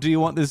broad do you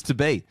want this to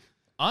be?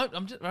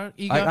 I'm just.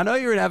 I know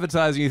you're in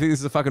advertising. You think this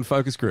is a fucking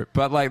focus group,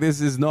 but like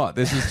this is not.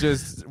 This is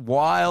just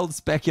wild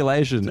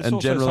speculation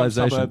and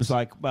generalization. Suburbs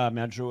like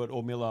Mount Druitt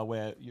or Miller,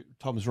 where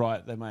Tom's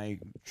right, they may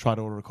try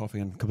to order a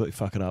coffee and completely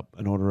fuck it up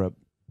and order a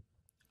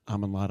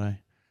almond latte.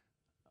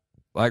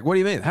 Like, what do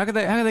you mean? How could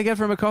they get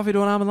from a coffee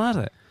to an almond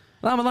latte?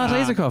 An almond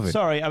latte is a coffee.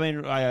 Sorry, I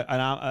mean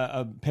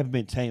a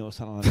peppermint tea or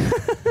something like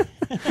that.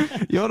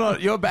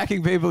 You're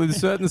backing people in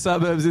certain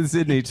suburbs in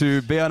Sydney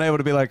to be unable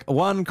to be like,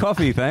 one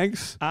coffee,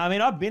 thanks. I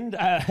mean, I've been.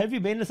 Have you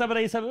been to some of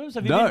these suburbs?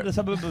 Have you No. been to the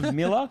suburb of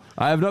Miller?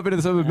 I have not been to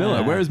the suburb of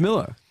Miller. Where is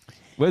Miller?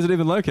 Where's it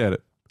even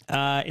located?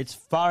 It's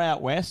far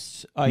out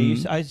west. I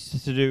used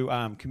to do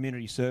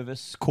community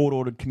service,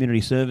 court-ordered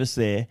community service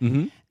there,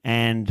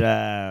 and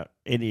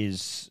it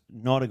is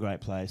not a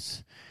great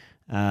place.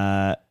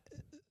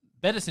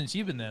 Better since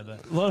you've been there, though.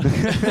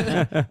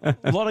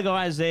 A lot of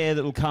guys there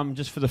that will come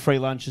just for the free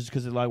lunches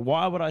because they're like,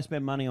 why would I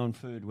spend money on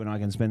food when I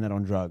can spend that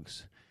on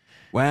drugs?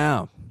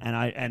 Wow.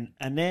 And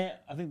there,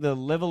 I think the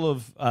level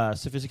of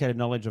sophisticated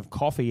knowledge of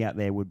coffee out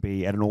there would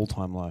be at an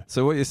all-time low.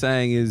 So what you're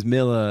saying is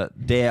Miller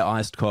dare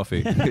iced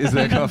coffee is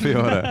their coffee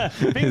order.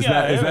 Is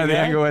that the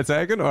angle we're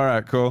taking? All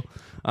right, cool.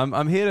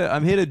 I'm here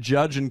to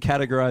judge and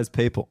categorize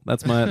people.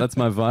 That's my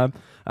vibe.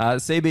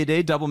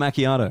 CBD double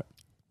macchiato.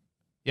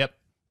 Yep.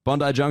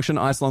 Bondi Junction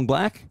ice long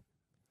black.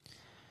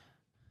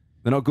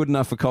 They're not good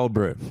enough for cold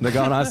brew. They're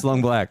going ice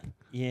long black.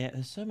 Yeah,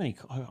 there's so many.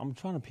 I'm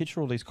trying to picture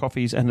all these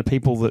coffees and the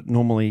people that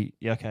normally.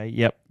 Okay,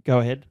 yep. Go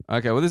ahead.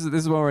 Okay, well this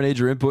is where I need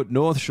your input.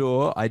 North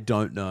Shore, I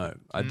don't know.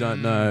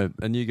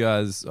 And you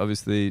guys,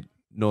 obviously,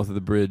 north of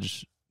the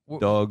bridge,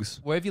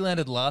 dogs. Where have you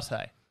landed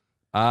latte?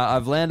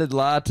 I've landed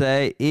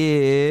latte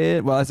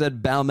in. Well, I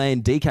said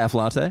Balmain decaf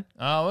latte.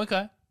 Oh,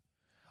 okay.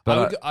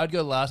 But I'd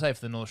go latte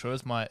for the North Shore.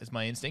 Is my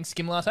instinct.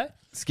 Skim latte.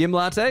 Skim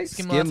latte.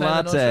 Skim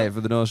latte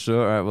for the North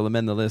Shore. All right, we'll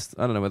amend the list.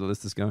 I don't know where the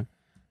list is going.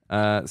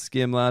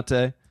 Skim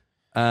latte.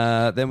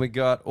 Then we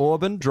got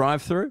Auburn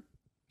drive-through.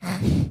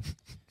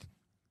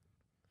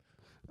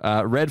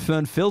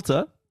 Redfern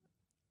filter.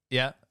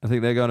 Yeah. I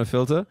think they're going to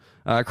filter.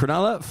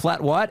 Cronulla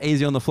flat white,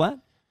 easy on the flat.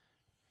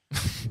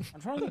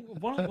 I'm trying to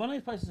think. One of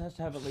these places has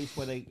to have at least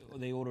where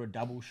they order a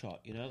double shot.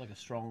 You know, like a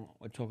strong.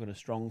 We're talking a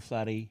strong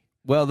flatty.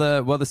 Well,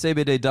 the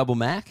CBD double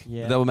mac,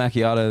 double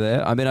macchiato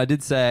there. I mean, I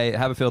did say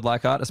Haberfield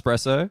Leichhardt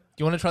espresso. Do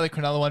you want to try the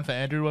Cronulla one for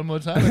Andrew one more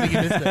time? I think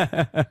you missed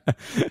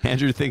it.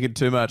 Andrew thinking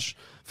too much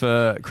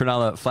for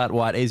Cronulla flat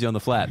white, easy on the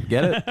flat.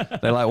 Get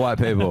it? They like white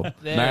people.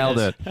 Nailed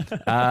it.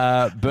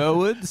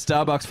 Burwood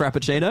Starbucks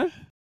Frappuccino.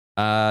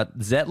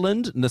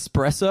 Zetland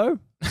Nespresso.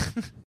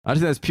 I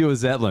just think that's pure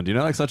Zetland. You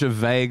know, like such a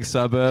vague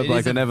suburb,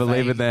 like they never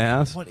leave their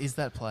house. What is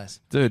that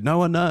place? Dude, no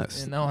one knows.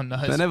 Yeah, no one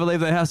knows. They never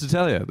leave their house to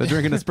tell you. They're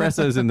drinking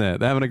espressos in there.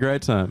 They're having a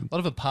great time. A lot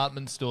of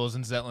apartment stores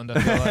in Zetland,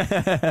 I feel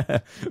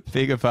like.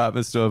 Big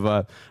apartment store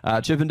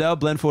vibe. Chippendale,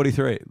 Blend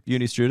 43.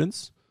 Uni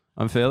students,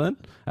 I'm feeling.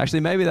 Actually,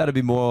 maybe that'd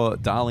be more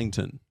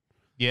Darlington.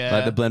 Yeah.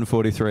 Like the Blend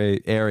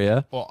 43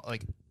 area. Or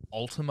like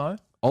Ultimo.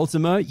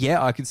 Ultimo,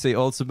 yeah, I could see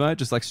Ultimo,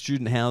 just like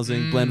student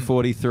housing, Blend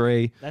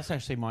 43. That's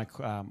actually my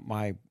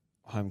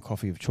home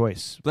coffee of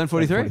choice. Blend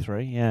 43? Blend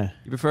 43, yeah.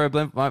 You prefer a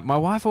blend? My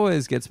wife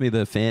always gets me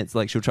the fancy,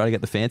 like she'll try to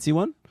get the fancy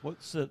one.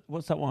 What's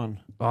that one?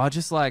 Oh,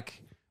 just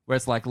like where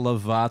it's like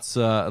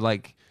Lavazza,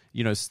 like,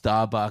 you know,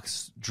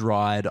 Starbucks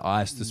dried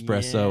iced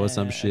espresso or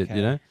some shit, okay.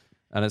 you know?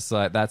 And it's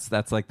like,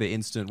 that's like the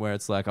instant where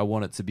it's like, I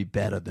want it to be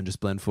better than just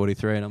Blend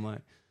 43. And I'm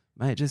like,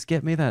 mate, just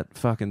get me that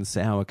fucking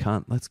sour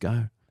cunt. Let's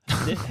go.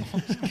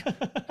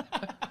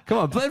 Come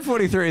on, Blend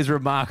 43 is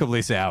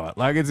remarkably sour.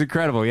 Like, it's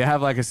incredible. You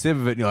have like a sip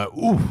of it and you're like,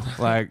 ooh,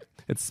 like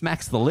it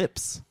smacks the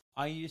lips.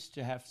 I used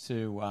to have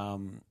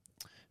to,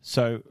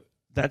 so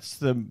that's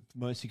the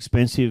most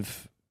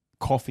expensive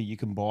coffee you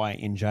can buy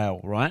in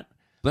jail, right?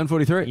 Blend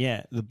 43?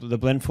 Yeah, the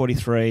Blend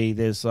 43.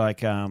 There's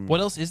like... what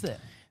else is there?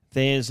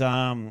 There's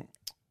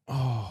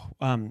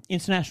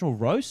International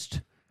Roast.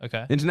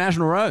 Okay.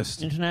 International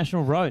Roast.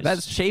 International Roast.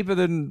 That's cheaper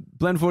than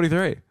Blend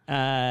 43.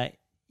 Yeah,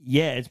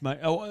 it's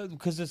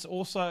because it's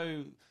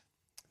also...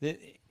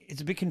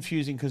 It's a bit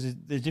confusing because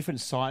there's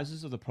different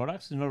sizes of the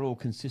products. They're not all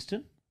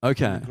consistent.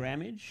 Okay. In the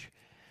grammage.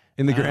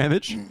 In the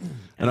grammage?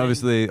 And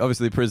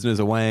obviously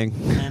prisoners are weighing.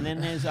 And then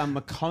there's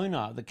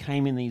Makona that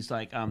came in these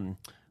like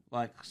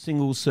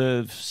single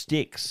serve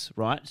sticks,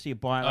 right? So you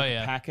buy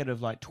a packet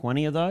of like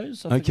 20 of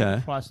those. I forget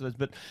the price of those.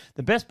 But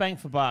the best bang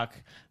for buck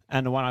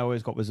and the one I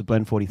always got was the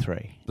Blend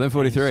 43. Blend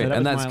 43.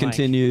 And that's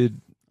continued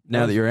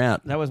now that you're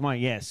out. That was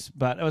my,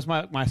 but it was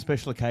my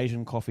special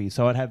occasion coffee.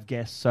 So I'd have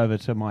guests over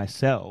to my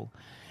cell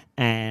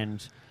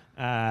and...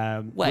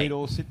 we'd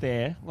all sit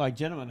there like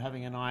gentlemen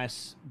having a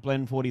nice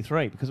Blend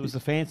 43 because it was the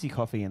fancy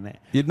coffee in there.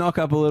 You'd knock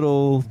up a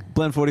little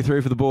Blend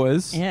 43 for the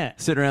boys. Yeah.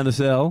 Sit around the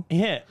cell.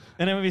 Yeah.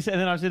 And then I'd sit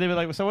there and be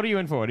like, so what are you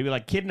in for? And he'd be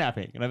like,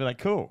 kidnapping. And I'd be like,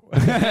 cool.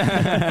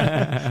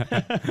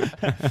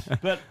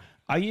 But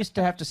I used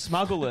to have to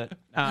smuggle it.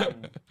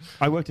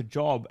 I worked a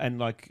job and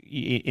like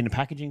in a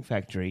packaging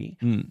factory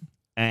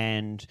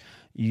and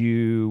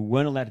you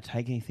weren't allowed to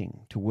take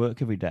anything to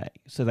work every day.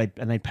 So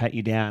they'd pat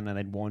you down and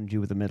they'd wand you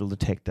with a metal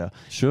detector.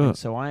 Sure. And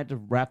so I had to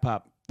wrap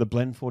up the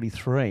Blend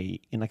 43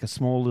 in like a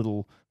small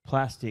little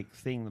plastic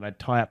thing that I'd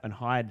tie up and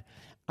hide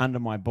under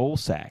my ball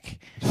sack.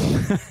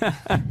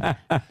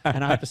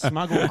 And I had to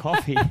smuggle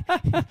coffee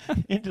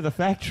into the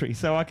factory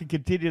so I could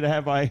continue to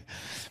have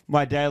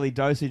my daily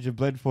dosage of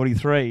Blend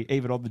 43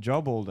 even on the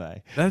job all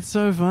day. That's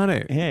so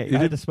funny. Yeah, I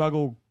had to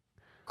smuggle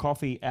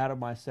coffee out of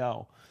my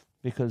cell.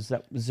 Because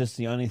that was just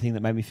the only thing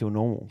that made me feel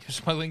normal. You're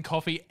smuggling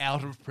coffee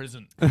out of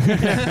prison.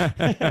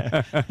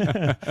 They're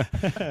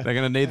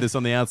going to need this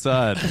on the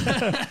outside.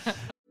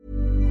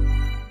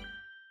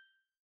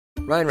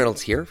 Ryan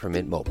Reynolds here from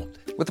Mint Mobile.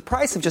 With the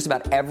price of just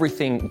about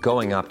everything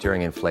going up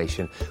during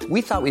inflation, we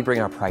thought we'd bring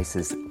our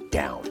prices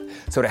down.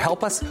 So to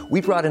help us,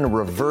 we brought in a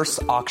reverse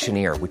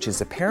auctioneer, which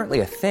is apparently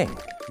a thing.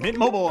 Mint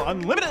Mobile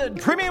Unlimited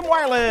Premium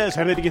Wireless.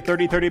 How to get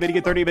 30, 30, bit to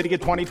get 30, bit to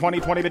get 20,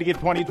 20, 20, bit to get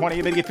 20,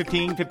 20, bit to get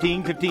 15,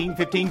 15, 15,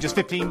 15, just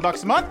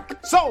 $15 a month?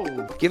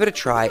 Sold! Give it a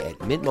try at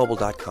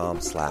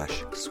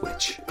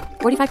mintmobile.com/switch.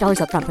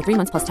 $45 up front for 3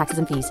 months plus taxes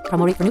and fees.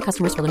 Promo rate for new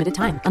customers for limited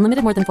time.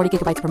 Unlimited more than 40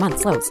 gigabytes per month.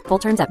 Slows full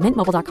terms at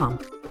mintmobile.com.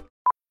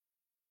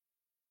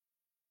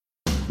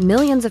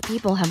 Millions of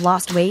people have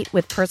lost weight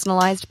with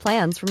personalized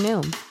plans from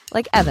Noom.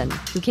 Like Evan,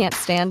 who can't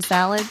stand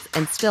salads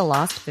and still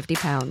lost 50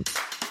 pounds.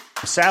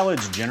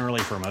 Salads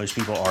generally for most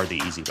people are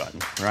the easy button,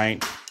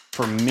 right?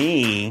 For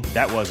me,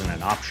 that wasn't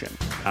an option.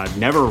 I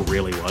never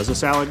really was a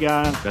salad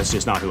guy. That's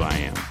just not who I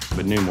am.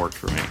 But Noom worked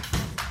for me.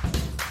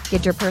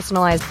 Get your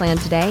personalized plan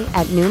today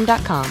at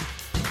Noom.com.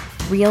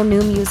 Real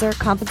Noom user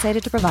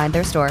compensated to provide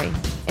their story.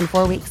 In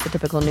 4 weeks, the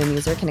typical Noom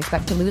user can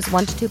expect to lose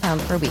 1 to 2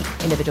 pounds per week.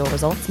 Individual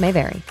results may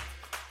vary.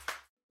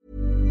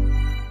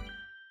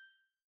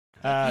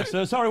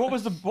 So sorry, what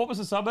was the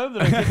suburb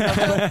that I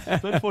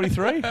picked Blend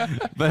 43?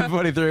 Blend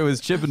 43 was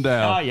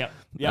Chippendale. Oh, yep.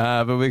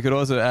 But we could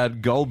also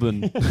add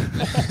Goulburn.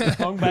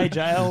 Long Bay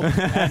Jail.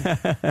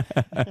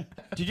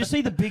 Did you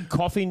see the big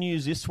coffee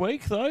news this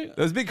week, though? There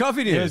was big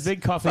coffee news. There was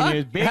big coffee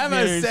news. Big Have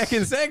news. a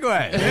second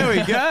segue. There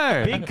we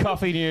go. Big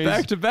coffee news.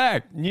 Back to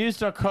back.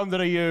 News.com.au.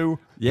 Yes.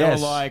 They were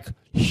like,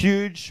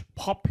 huge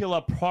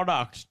popular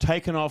product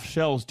taken off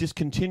shelves,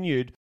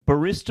 discontinued.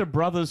 Barista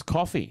Brothers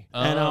coffee.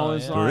 And I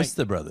was like...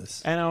 Barista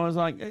Brothers. And I was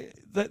like...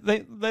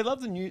 They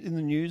love the news in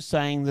the news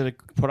saying that a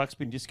product's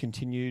been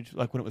discontinued,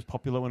 like when it was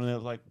popular, when they're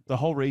like, the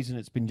whole reason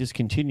it's been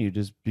discontinued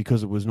is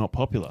because it was not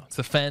popular. It's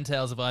the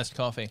fantails of iced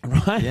coffee.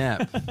 Right?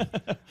 Yeah.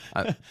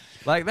 I'll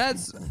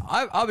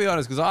be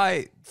honest, because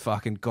I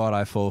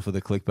fall for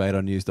the clickbait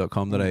on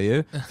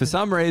news.com.au. For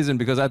some reason,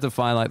 because I had to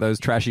find like those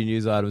trashy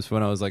news items for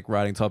when I was like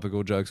writing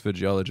topical jokes for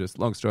geologists.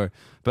 Long story.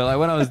 But like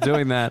when I was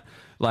doing that,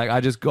 like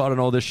I just got on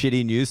all the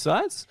shitty news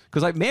sites.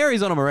 Because like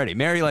Mary's on them already.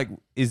 Mary like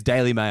is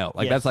Daily Mail.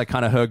 Like that's like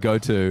kind of her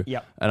go-to.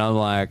 Yep. And I'm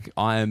like,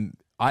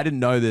 I didn't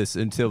know this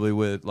until we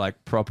were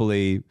like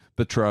properly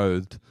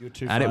betrothed.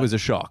 And it was a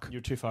shock.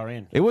 You're too far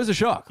in. It was a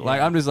shock. Yeah.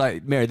 Like I'm just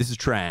like, Mary, this is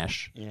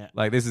trash. Yeah.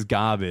 Like this is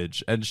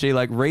garbage. And she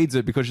like reads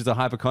it because she's a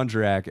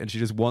hypochondriac and she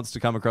just wants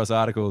to come across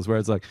articles where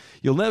it's like,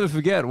 you'll never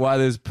forget why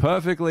this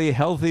perfectly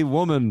healthy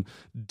woman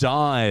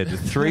died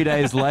 3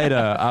 days later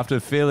after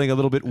feeling a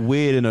little bit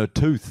weird in her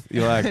tooth.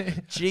 You're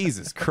like,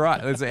 Jesus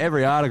Christ. It's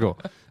every article.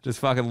 Just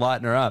fucking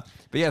lighten her up.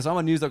 But yeah, so I'm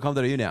on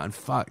news.com.au now and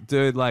fuck,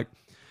 dude, like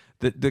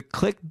the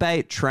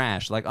clickbait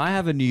trash. Like I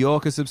have a New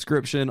Yorker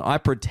subscription. I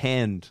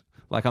pretend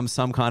like I'm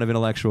some kind of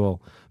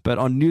intellectual. But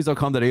on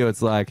news.com.au,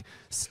 it's like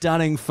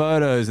stunning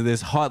photos of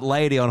this hot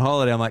lady on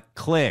holiday. I'm like,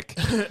 click.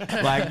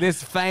 Like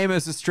this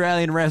famous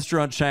Australian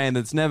restaurant chain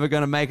that's never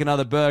going to make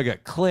another burger.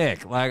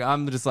 Click. Like,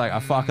 I'm just like, I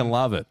fucking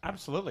love it.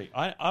 Absolutely.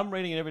 I'm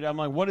reading it every day. I'm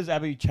like, what is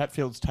Abby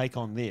Chatfield's take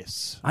on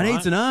this? I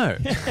need to know.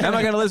 Am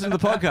I going to listen to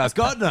the podcast?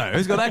 God, no.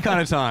 Who's got that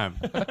kind of time?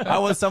 I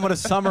want someone to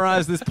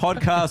summarize this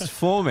podcast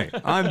for me.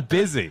 I'm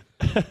busy.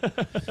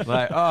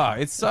 Like, oh,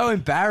 it's so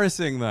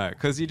embarrassing though,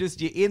 because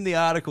you're in the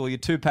article, you're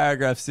 2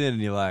 paragraphs in,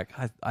 and you're like,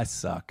 I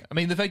suck. I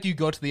mean, the fact you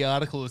got to the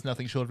article is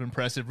nothing short of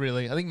impressive,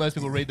 really. I think most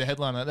people read the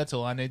headline. That's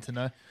all I need to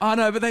know. Oh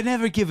no, but they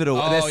never give it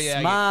away. Oh,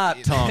 They're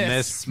smart, Tom.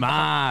 They're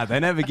smart. They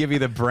never give you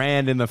the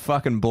brand in the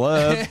fucking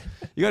blurb.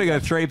 You got to go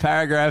 3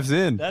 paragraphs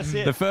in. That's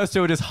it. The first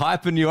 2 are just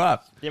hyping you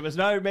up. There was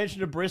no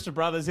mention of Barista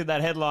Brothers in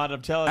that headline,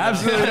 I'm telling you.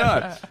 Absolutely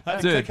not. I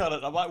had to click on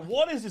it. I'm like,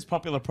 what is this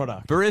popular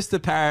product?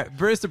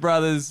 Barista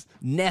Brothers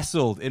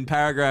nestled in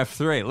paragraph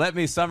 3. Let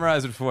me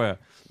summarize it for you.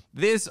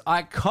 This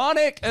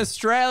iconic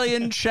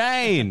Australian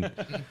chain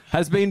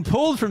has been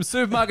pulled from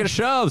supermarket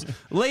shelves,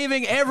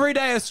 leaving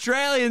everyday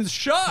Australians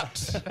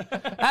shocked.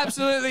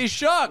 Absolutely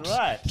shocked.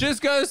 Right.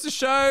 Just goes to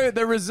show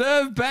the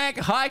Reserve Bank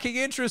hiking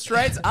interest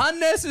rates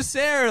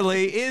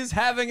unnecessarily is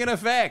having an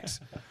effect.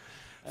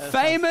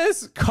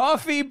 Famous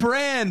coffee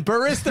brand,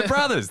 Barista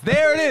Brothers.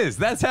 There it is.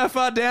 That's how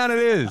far down it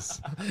is.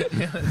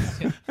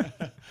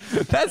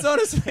 That's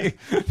honestly,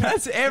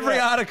 that's every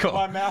article.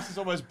 My mouse is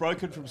almost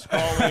broken from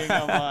scrolling.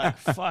 I'm like,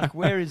 fuck,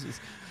 where is this?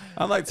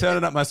 I'm like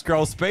turning up my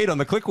scroll speed on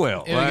the click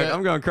wheel. Like,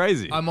 I'm going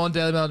crazy. I'm on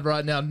Daily Mail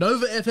right now.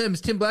 Nova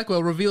FM's Tim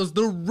Blackwell reveals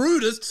the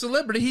rudest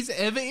celebrity he's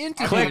ever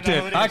interviewed. Clicked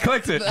it. I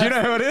clicked it. Do you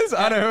know who it is?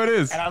 I know who it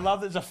is. And I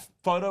love there's a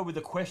photo with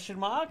a question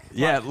mark.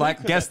 Yeah,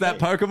 like guess that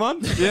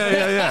Pokemon?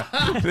 Yeah.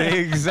 The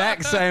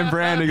exact same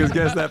brand who goes,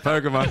 guess that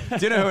Pokemon.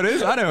 Do you know who it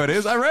is? I know who it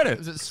is. I read it.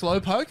 Is it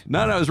Slowpoke?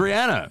 No, it was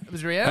Rihanna. It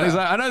was Rihanna. And he's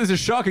like, I know this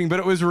is shocking, but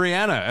it was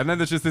Rihanna. And then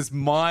there's just this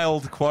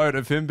mild quote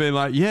of him being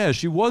like, yeah,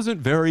 she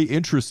wasn't very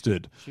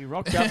interested. She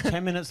rocked up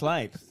 10 minutes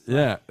late.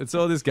 Yeah, it's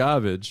all this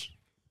garbage.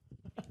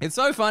 It's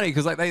so funny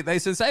because like they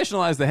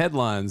sensationalize the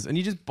headlines and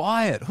you just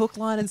buy it, hook,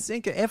 line, and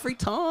sinker every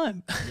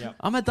time. Yep.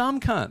 I'm a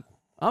dumb cunt.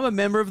 I'm a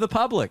member of the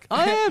public.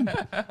 I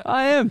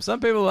am. Some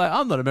people are like,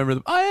 I'm not a member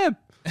of the... I am.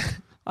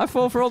 I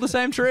fall for all the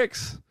same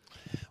tricks.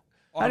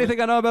 How do you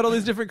think I know about all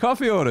these different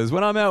coffee orders?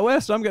 When I'm out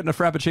west, I'm getting a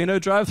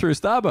Frappuccino drive-through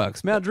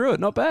Starbucks. Mount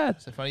Druitt, not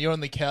bad. So funny. You're on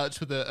the couch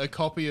with a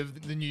copy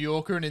of The New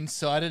Yorker and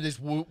inside it is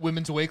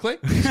Women's Weekly.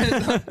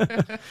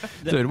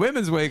 Dude,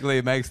 Women's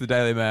Weekly makes the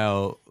Daily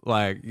Mail,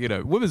 like, you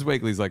know, Women's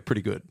Weekly is like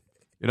pretty good.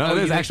 You know,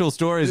 there's actual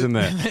stories in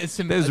there. There's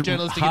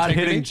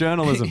hard-hitting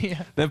journalism.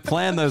 Yeah. They've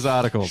planned those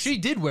articles. She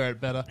did wear it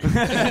better.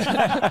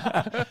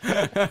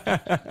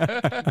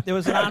 There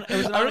was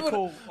an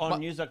article on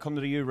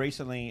news.com.au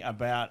recently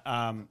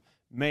about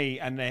me,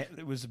 and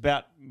it was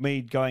about me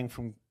going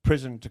from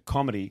prison to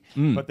comedy.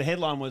 But the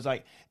headline was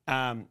like,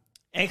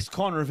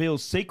 ex-con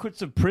reveals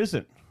secrets of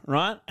prison.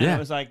 Right? And it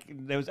was like,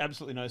 there was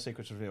absolutely no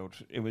secrets revealed.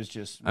 It was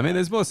just... I mean,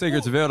 there's more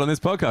secrets revealed on this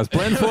podcast.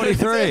 Blend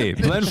 43.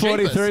 Blend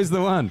 43 is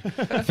the one.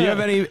 If you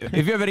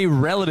have any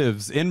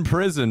relatives in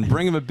prison,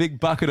 bring them a big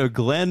bucket of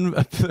Glen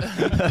 40.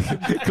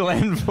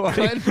 Glen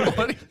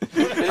 40.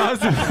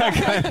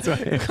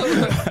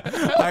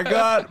 I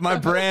got my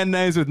brand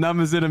names with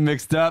numbers in them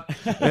mixed up.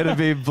 It'll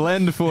be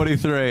Blend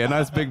 43, a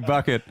nice big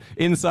bucket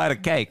inside a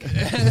cake.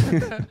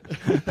 That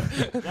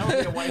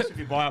would be a waste if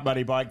you buy up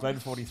money, buy Glen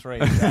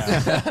 43.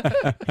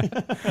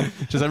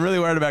 Just, I'm really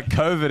worried about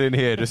COVID in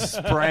here, just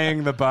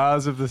spraying the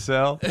bars of the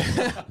cell.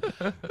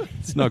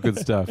 It's not good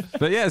stuff.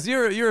 But yes,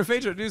 you're a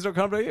feature at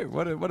news.com.au.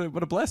 What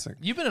a blessing.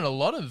 You've been in a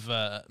lot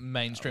of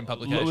mainstream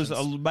publications. It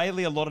was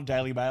mainly a lot of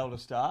Daily Mail to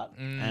start,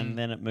 and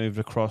then it moved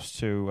across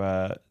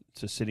to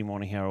Sydney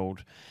Morning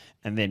Herald,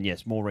 and then,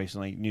 yes, more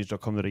recently,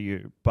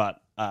 news.com.au.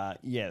 But,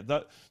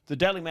 the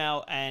Daily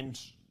Mail and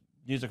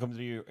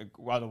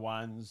news.com.au are the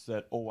ones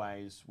that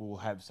always will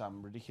have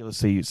some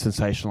ridiculously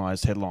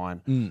sensationalized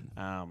headline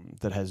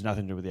that has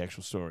nothing to do with the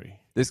actual story.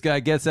 This guy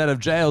gets out of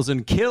jails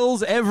and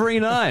kills every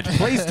night.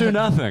 Please do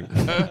nothing.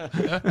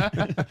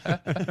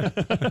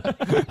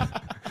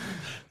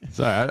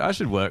 Sorry, I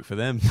should work for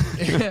them.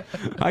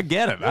 I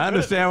get it. I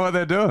understand what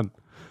they're doing.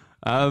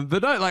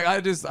 But no, like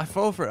I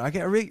fall for it. I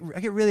get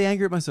really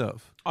angry at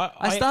myself.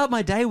 I start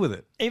my day with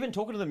it. Even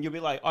talking to them, you'll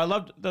be like,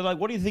 they're like,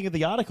 what do you think of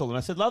the article? And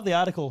I said, love the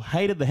article,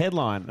 hated the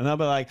headline. And they'll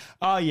be like,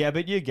 oh yeah,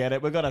 but you get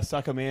it. We've got to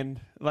suck them in.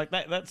 Like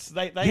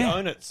they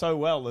own it so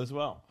well as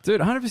well.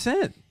 Dude,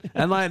 100%.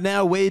 And like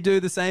now we do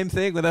the same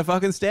thing with our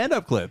fucking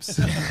stand-up clips.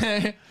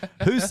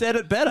 Who said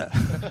it better?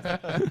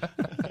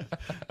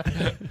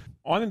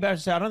 I'm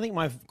embarrassed to say I don't think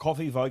my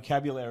coffee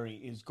vocabulary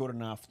is good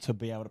enough to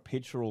be able to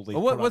picture all these.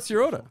 What's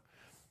your order?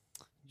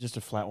 Just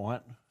a flat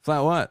white.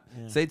 Flat white.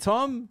 Yeah. See,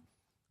 Tom,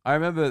 I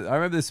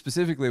remember this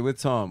specifically with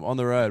Tom on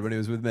the road when he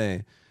was with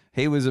me.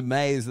 He was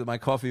amazed that my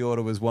coffee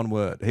order was one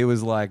word. He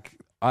was like,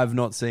 I've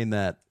not seen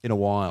that in a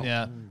while.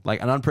 Yeah. Like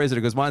an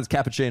unprecedented, because mine's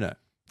cappuccino.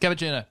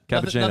 Cappuccino.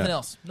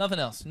 Nothing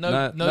else.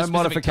 No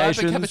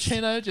modifications. Type of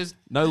cappuccino. Just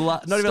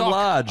not even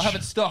large. I have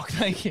it stock.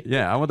 Thank you.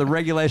 Yeah, I want the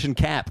regulation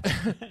cap.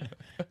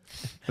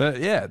 But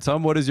yeah,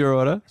 Tom, what is your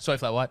order? Soy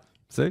flat white.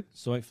 See?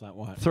 Soy flat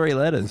white. 3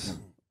 letters.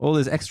 All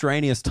this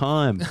extraneous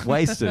time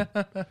wasted.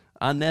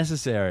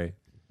 Unnecessary.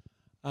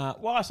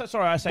 I say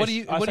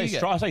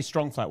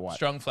strong flat white.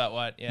 Strong flat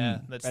white,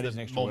 yeah. That's That is an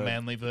the extra more word.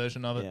 manly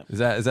version of it.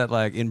 Yeah. Is that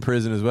like in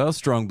prison as well?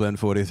 Strong blend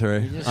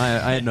 43.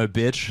 I ain't no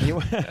bitch.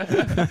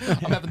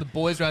 I'm having the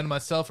boys round to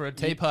myself for a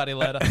tea party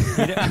later.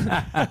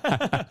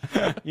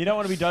 You don't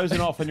want to be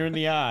dozing off when you're in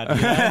the yard.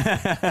 You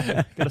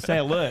know? Got to stay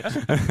alert.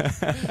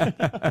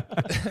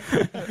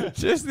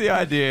 Just the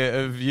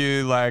idea of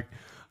you like,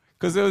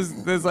 because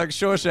there's like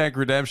Shawshank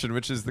Redemption,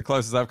 which is the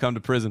closest I've come to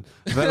prison.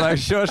 But like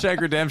Shawshank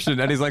Redemption,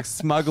 and he's like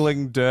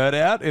smuggling dirt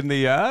out in the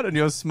yard, and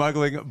you're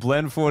smuggling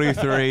Blend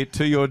 43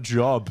 to your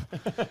job.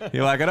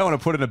 You're like, I don't want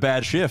to put in a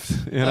bad shift,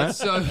 you know? That's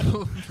so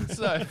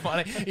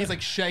funny. He's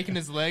like shaking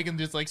his leg and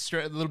just like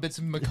little bits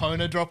of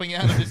Makona dropping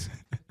out of his...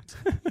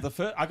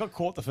 I got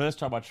caught the first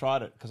time I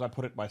tried it because I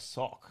put it in my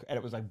sock, and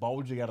it was like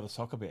bulging out of the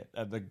sock a bit.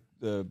 And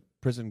the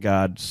prison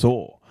guard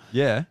saw.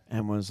 Yeah.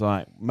 And was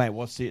like, mate,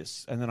 what's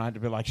this? And then I had to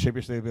be like,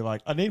 sheepishly be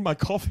like, I need my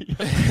coffee.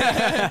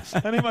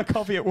 I need my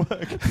coffee at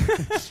work.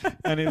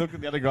 And he looked at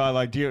the other guy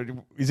like,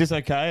 is this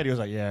okay? And he was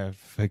like, yeah,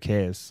 who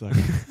cares? Like,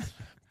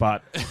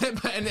 but.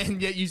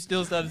 and yet you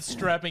still started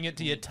strapping it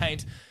to your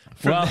taint.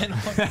 Well,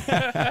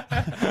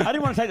 I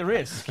didn't want to take the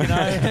risk, you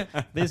know.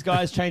 These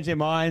guys change their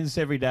minds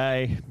every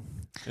day.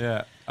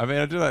 Yeah. I mean,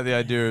 I do like the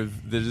idea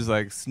of they're just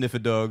like sniffer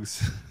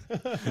dogs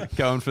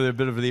going for a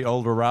bit of the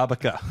old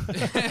Arabica.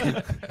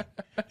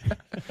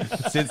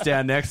 Sits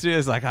down next to you,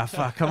 is like, oh,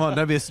 fuck, come on,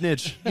 don't be a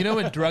snitch. You know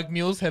when drug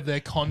mules have their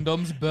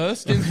condoms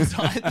burst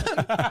inside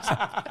them?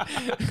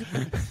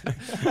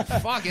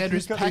 Fuck,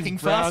 Andrew's packing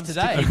fast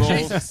today.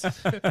 Jesus.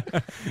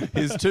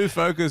 He's too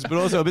focused, but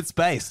also a bit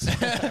spaced.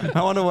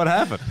 I wonder what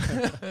happened.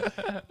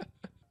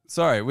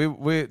 Sorry,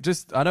 we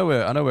just I know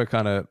we're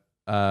kind of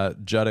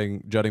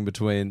jutting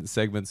between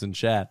segments and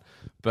chat,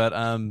 but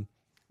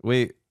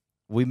we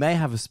may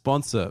have a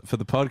sponsor for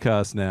the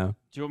podcast now.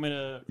 Do you want me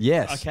to?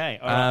 Yes. Okay.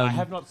 All right. I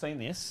have not seen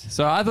this.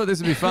 So I thought this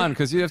would be fun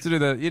because you have to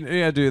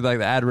do do like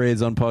the ad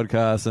reads on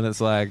podcasts, and it's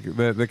like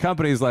the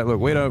company's like, look,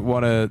 we don't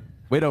want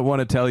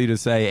to tell you to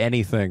say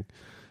anything.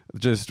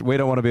 Just we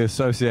don't want to be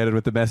associated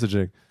with the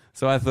messaging.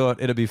 So I thought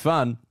it'd be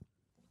fun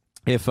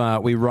if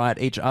we write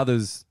each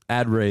other's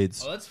ad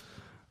reads. Oh,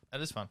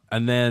 that is fun.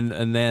 And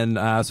then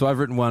so I've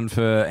written one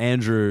for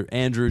Andrew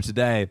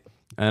today,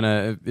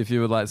 and if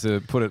you would like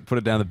to put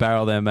it down the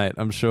barrel there, mate,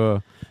 I'm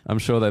sure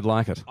they'd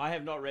like it. I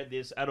have not read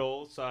this at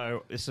all,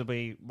 so this will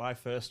be my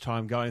first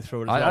time going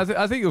through it.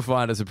 I think you'll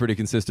find it's a pretty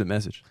consistent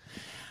message.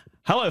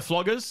 Hello,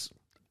 floggers.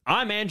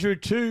 I'm Andrew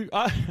too.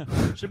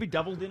 Should it be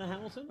Double Dinner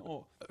Hamilton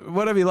or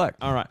whatever you like?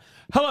 All right.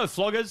 Hello,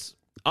 floggers.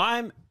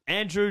 I'm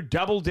Andrew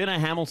Double Dinner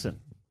Hamilton.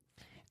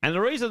 And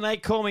the reason they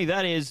call me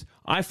that is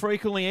I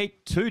frequently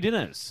eat 2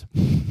 dinners,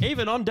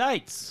 even on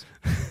dates.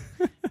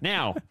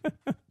 Now,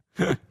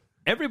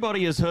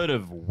 everybody has heard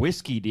of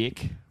whiskey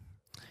dick,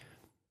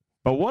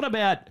 but what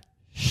about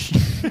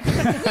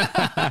schnitty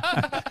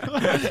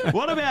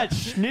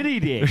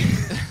dick?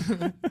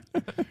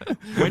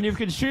 When you've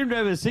consumed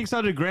over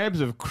 600 grams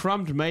of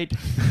crumbed meat,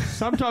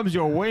 sometimes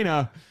your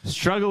wiener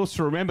struggles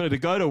to remember to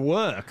go to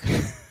work.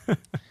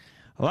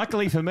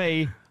 Luckily for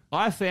me,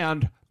 I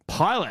found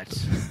Pilot.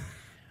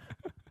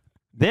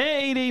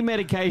 Their ED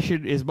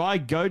medication is my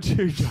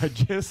go-to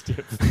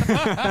digestive.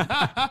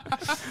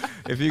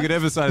 If you could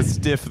emphasize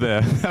stiff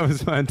there, that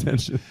was my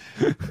intention.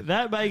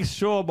 That makes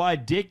sure my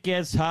dick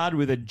gets hard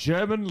with a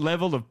German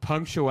level of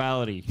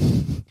punctuality.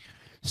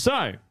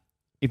 So,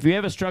 if you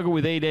ever struggle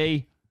with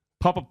ED,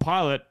 pop a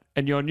Pilot,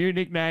 and your new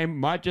nickname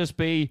might just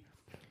be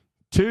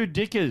 2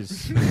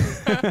 Dickers. For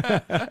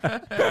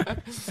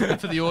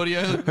the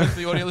audio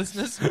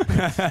listeners. For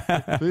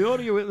the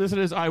audio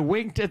listeners, I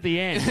winked at the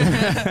end.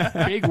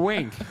 Big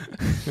wink.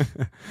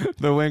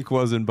 The wink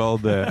was in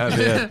bold there at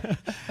the end.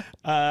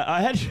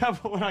 I had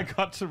trouble when I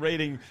got to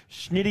reading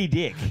Schnitty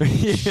Dick.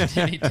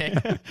 Schnitty dick.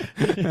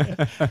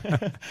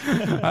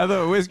 I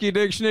thought whiskey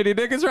dick, schnitty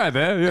dick is right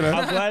there. You know.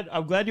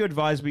 I'm glad you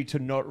advised me to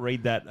not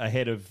read that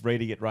ahead of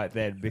reading it right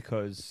then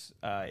because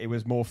it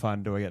was more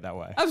fun doing it that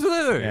way.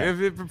 Absolutely. Yeah. If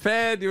you're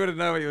prepared, you would have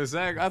known what you were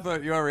saying. I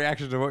thought your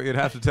reaction to what you'd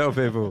have to tell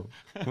people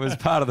was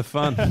part of the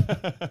fun.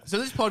 So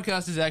this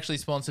podcast is actually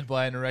sponsored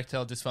by an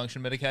erectile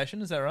dysfunction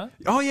medication, is that right?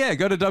 Oh, yeah.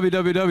 Go to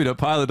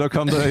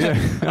www.pilot.com.au.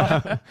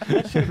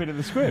 That should have been in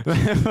the script.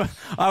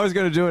 I was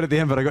going to do it at the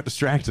end, but I got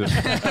distracted.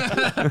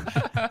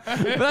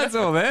 That's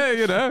all there,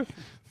 you know.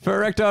 For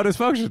erectile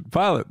dysfunction,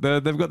 Pilot.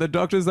 They've got their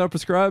doctors. They'll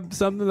prescribe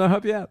something. They'll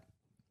help you out.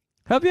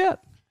 Help you out.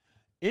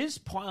 Is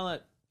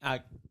Pilot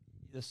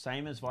the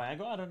same as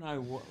Viagra? I don't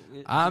know. What,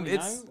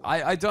 it's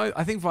I don't.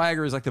 I think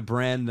Viagra is like the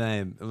brand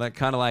name, like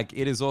kind of like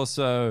it is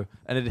also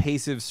an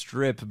adhesive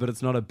strip, but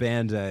it's not a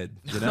Band-Aid.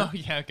 You know? Oh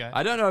yeah, okay.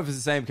 I don't know if it's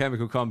the same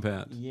chemical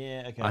compound.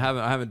 Yeah, okay. I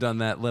haven't done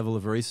that level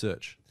of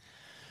research.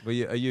 But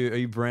are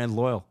you brand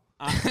loyal?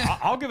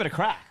 I'll give it a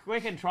crack.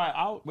 We can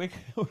try. We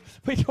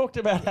talked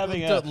about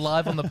having Do it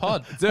live on the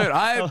pod. Dude,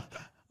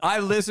 I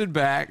listened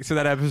back to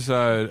that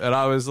episode and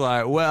I was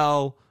like,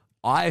 well,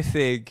 I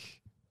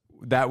think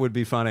that would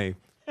be funny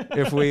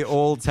if we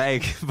all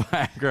take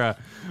Viagra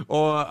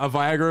or a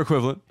Viagra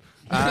equivalent.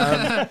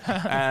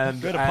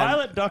 And Go to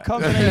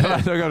pilot.com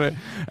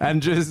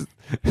and just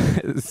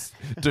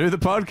do the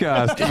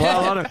podcast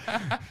while on it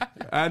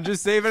and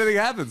just see if anything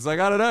happens. Like,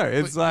 I don't know.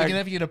 It's You're like... going to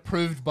have to get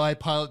approved by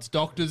pilots'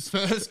 doctors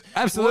first.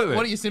 Absolutely.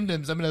 What are your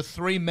symptoms? I'm in a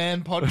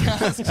 3-man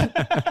podcast.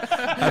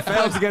 I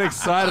failed to get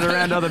excited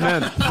around other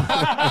men.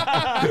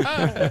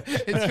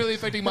 It's really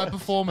affecting my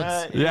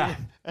performance. Yeah.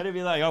 And it'd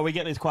be like, oh, we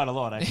get this quite a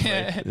lot,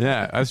 actually.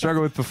 Yeah, I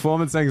struggle with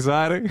performance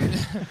anxiety.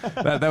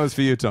 That was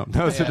for you, Tom.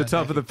 That was at the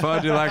top of the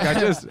pod. You're like,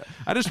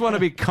 I just want to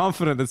be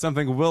confident that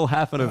something will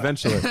happen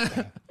eventually.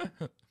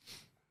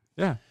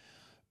 Yeah.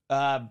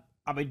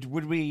 I mean,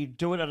 would we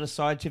do it under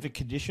scientific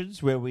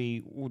conditions where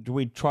do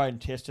we try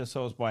and test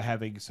ourselves by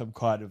having some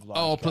kind of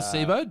like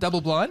placebo,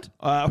 double blind?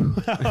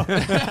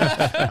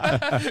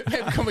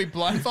 Can we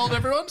blindfold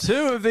everyone? 2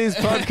 of these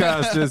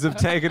podcasters have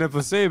taken a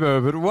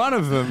placebo, but one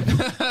of them...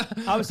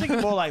 I was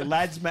thinking more like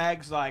lads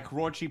mags, like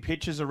raunchy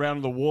pictures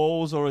around the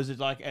walls, or is it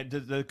like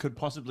that could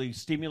possibly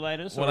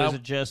stimulate us, or is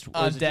it just...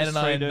 Dan and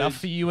I enough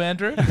for you,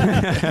 Andrew?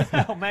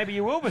 Well, maybe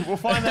you will, but we'll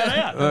find that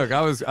out. Look,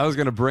 I was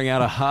going to bring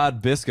out a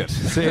hard biscuit,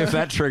 see if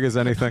that triggers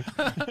anything.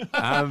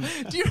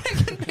 Do you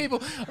reckon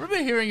people... I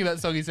remember hearing about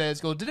Soggy Say at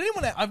school. Did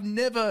anyone... I've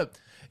never...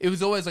 It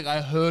was always like I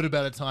heard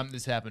about a time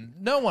this happened.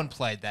 No one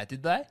played that,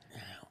 did they?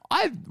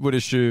 I would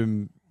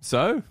assume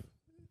so.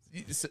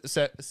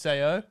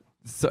 Say-o?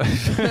 So,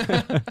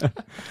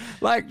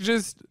 like,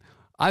 just...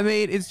 I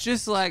mean, it's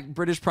just like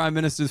British Prime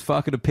Minister's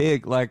fucking a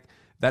pig. Like,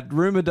 that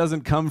rumor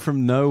doesn't come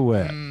from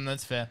nowhere.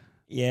 That's fair.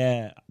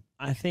 Yeah,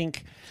 I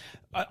think...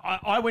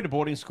 I went to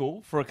boarding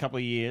school for a couple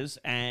of years,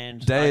 and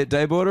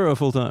Day boarder or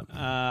full time?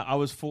 I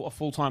was a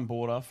full-time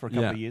boarder for a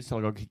couple of years till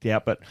I got kicked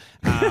out. But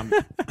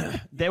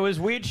there was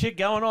weird shit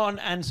going on,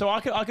 and so I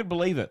could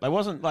believe it. There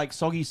wasn't like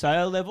Soggy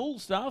Sayo level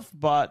stuff,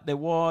 but there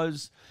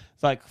was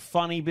like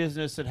funny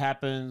business that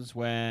happens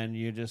when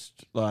you're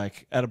just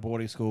like at a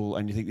boarding school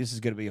and you think this is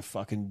going to be a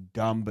fucking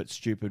dumb but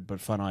stupid but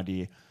fun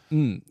idea.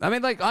 I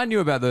mean, like, I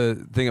knew about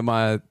the thing at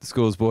my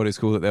school's boarding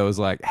school that there was,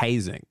 like,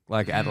 hazing,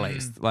 like, at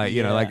least. Like,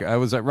 you know, like, I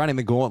was, like, running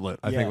the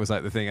gauntlet, I think was,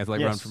 like, the thing. I had to,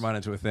 like, run from one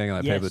into a thing and,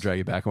 like, people that drag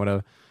you back or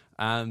whatever.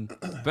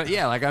 But,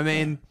 yeah, like, I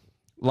mean,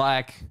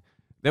 like,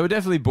 there were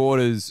definitely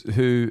boarders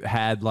who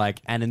had, like,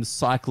 an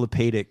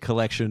encyclopedic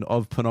collection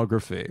of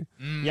pornography.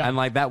 And,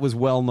 like, that was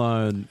well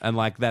known. And,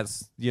 like,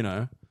 that's, you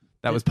know,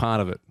 that was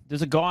part of it.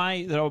 There's a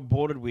guy that I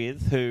boarded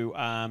with who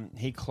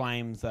he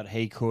claims that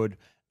he could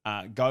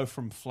go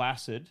from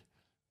flaccid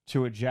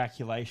to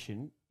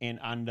ejaculation in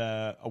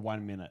under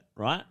 1 minute,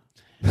 right?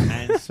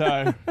 And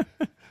so...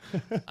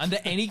 Under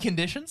any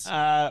conditions?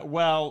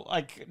 Well,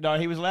 like, no,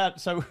 he was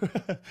allowed... So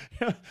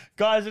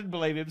guys didn't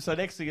believe him. So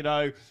next thing you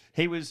know,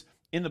 he was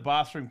in the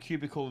bathroom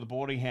cubicle of the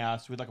boarding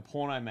house with like a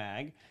porno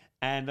mag,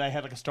 and they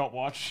had like a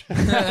stopwatch.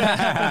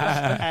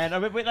 And I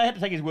mean, they had to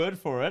take his word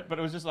for it, but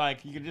it was just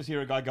like, you could just hear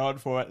a guy going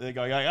for it, and the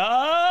guy going,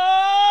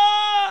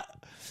 ah!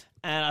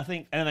 And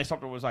then they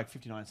stopped it, it was like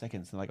 59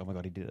 seconds. And like, oh my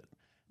God, he did it.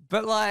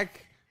 But,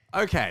 like...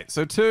 Okay,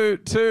 so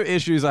two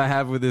issues I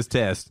have with this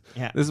test.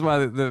 Yeah. This is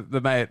why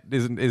the mate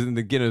isn't in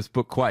the Guinness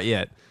book quite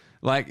yet.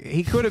 Like,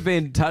 he could have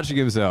been touching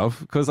himself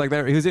because, like,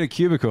 he was in a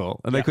cubicle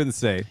and they couldn't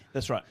see.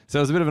 That's right. So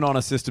there's a bit of an honor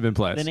system in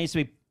place. There needs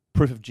to be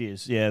proof of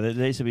jizz. Yeah, there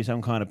needs to be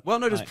some kind of... Well,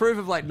 no, just proof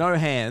of, like, no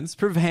hands.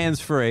 Proof of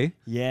hands-free.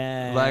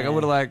 Yeah. Like, I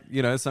would have, like,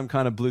 you know, some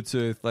kind of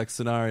Bluetooth, like,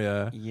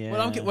 scenario. Yeah.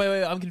 Well,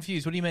 wait, I'm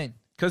confused. What do you mean?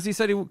 Because he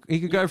said he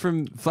could go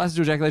from flaccid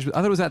to ejaculation. I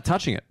thought it was that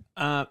touching it.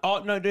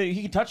 Oh, no, dude,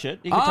 he can touch it.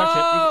 He can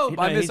touch it.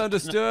 I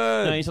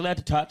misunderstood. No, he's allowed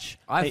to touch.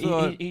 I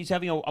thought... He's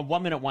having a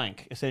 1 minute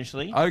wank,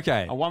 essentially.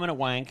 Okay. A 1 minute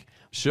wank.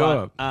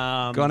 Sure.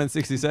 But, gone in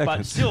 60 seconds.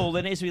 But still,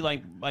 there needs to be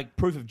like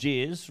proof of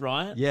jizz,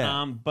 right?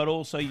 Yeah. But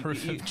also...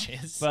 Proof of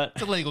jizz. But,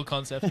 it's a legal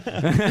concept.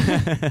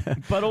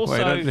 But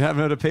also... Wait, you haven't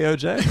heard of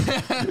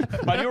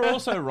POJ? But you're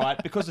also right,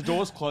 because the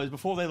door's closed.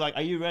 Before they're like,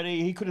 are you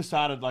ready? He could have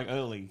started like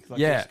early. Like,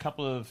 there's a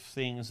couple of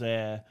things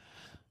there.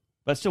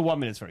 But still, 1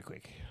 minute's very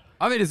quick.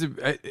 I mean,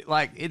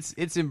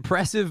 it's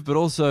impressive, but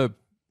also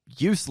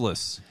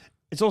useless.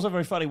 It's also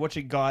very funny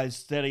watching guys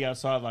standing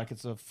outside like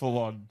it's a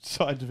full-on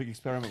scientific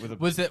experiment with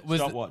a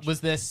stopwatch.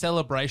 Was there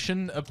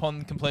celebration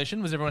upon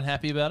completion? Was everyone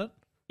happy about it?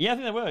 Yeah, I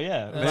think they were,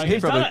 yeah. Like,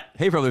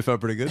 He probably felt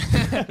pretty good.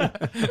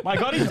 My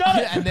God, he's done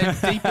it! And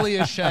they're deeply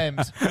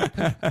ashamed.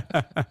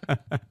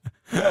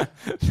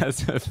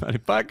 That's so funny.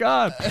 By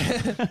God,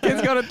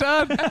 kid's got it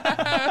done.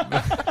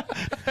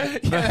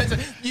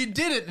 You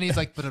did it. And he's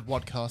like, but at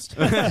what cost?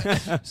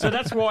 So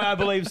that's why I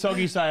believe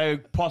Soggy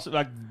Sayo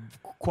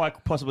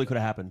quite possibly could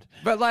have happened.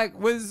 But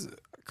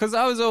because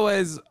I was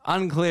always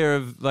unclear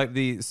of like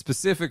the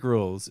specific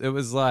rules. It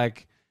was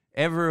like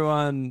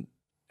everyone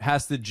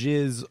has to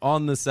jizz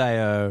on the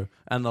sayo,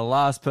 and the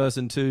last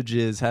person to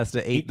jizz has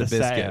to eat the biscuit.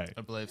 Sayo.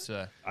 I believe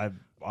so.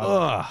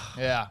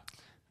 Yeah.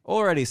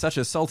 Already such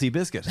a salty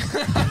biscuit. It's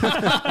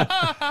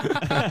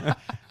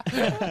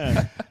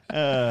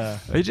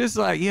just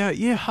like,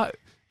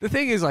 the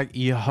thing is, like,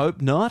 you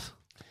hope not.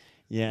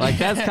 Yeah. Like,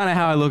 that's kind of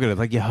how I look at it.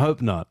 Like, you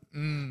hope not.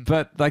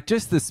 But, like,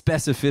 just the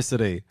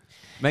specificity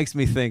makes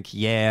me think,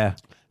 yeah.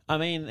 I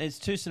mean, there's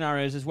two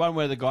scenarios. There's one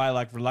where the guy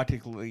like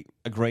reluctantly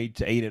agreed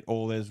to eat it,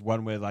 or there's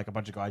one where like a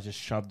bunch of guys just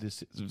shoved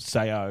this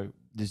jizz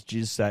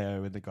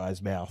sayo in the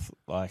guy's mouth.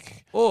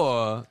 Like,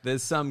 Or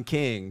there's some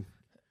king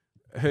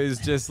who's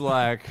just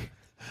like,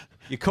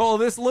 you call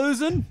this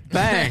losing?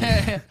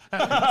 Bang.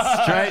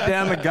 Straight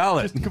down the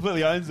gullet. just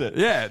completely owns it.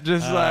 Yeah,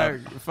 just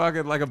like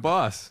fucking like a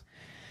boss.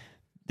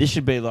 This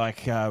should be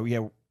like,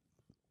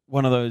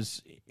 one of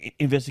those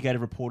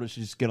investigative reporters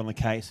should just get on the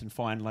case and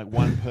find like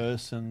one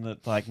person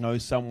that like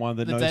knows someone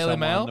that The knows Daily someone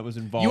Mail that was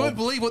involved. You won't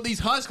believe what these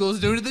high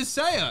schoolers do to this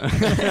sayo.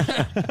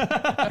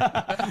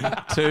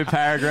 2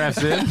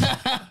 paragraphs in.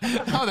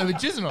 Oh, they were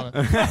jizzing on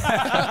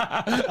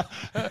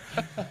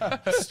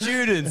it.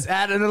 Students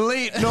at an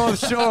elite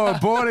North Shore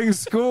boarding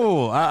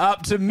school are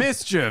up to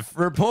mischief,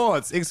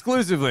 reports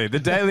exclusively the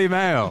Daily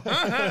Mail.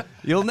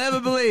 You'll never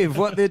believe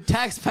what the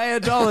taxpayer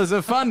dollars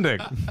are funding.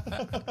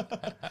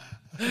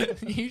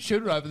 You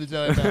should write for the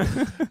Daily Mail.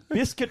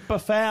 Biscuit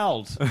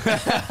befouled.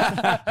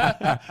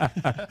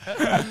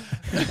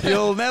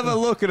 You'll never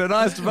look at an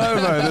iced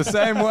Vovo the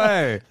same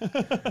way.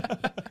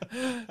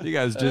 You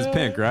guys just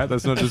pink, right?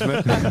 That's not just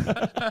me.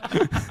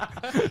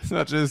 It's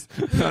not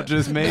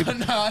just me.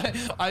 No,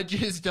 I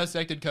just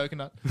dissected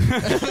coconut.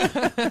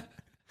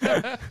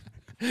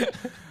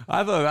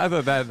 I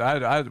thought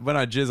that when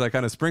I jizz, I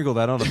kind of sprinkled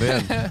that on at the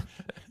end.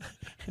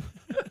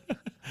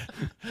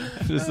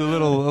 Just a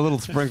little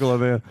sprinkle of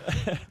there.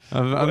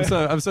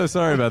 I'm so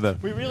sorry about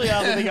that. We really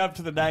are living up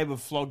to the name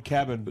of Flog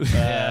Cabin.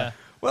 Yeah.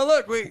 Well,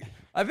 look,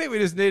 I think we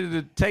just needed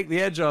to take the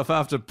edge off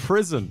after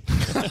prison.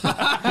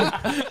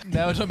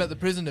 Now we're talking about the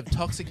prison of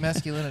toxic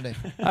masculinity.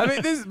 I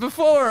mean,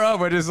 before we're on,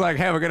 we're just like,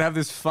 hey, we're going to have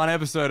this fun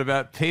episode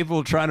about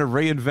people trying to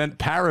reinvent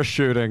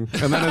parachuting.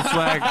 And then it's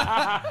like,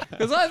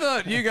 because I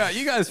thought you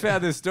guys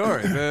found this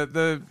story.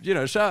 The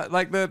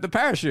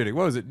parachuting.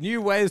 What was it?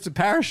 New ways to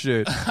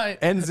parachute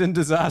ends in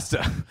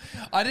disaster.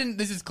 I didn't,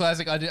 this is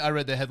classic. I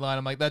read the headline.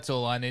 I'm like, that's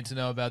all I need to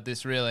know about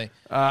this, really.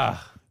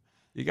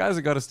 You guys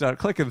have got to start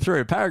clicking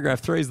through.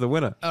 Paragraph 3 is the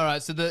winner. All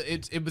right, so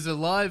it was a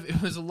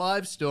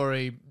live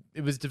story.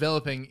 It was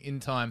developing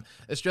in time.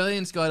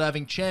 Australian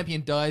skydiving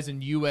champion dies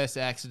in US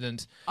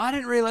accident. I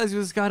didn't realize he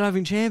was a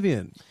skydiving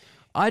champion.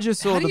 I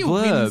just saw How the do you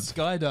win blurb.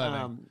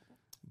 skydiving?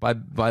 By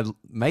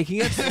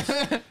making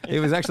it. He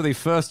was actually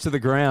first to the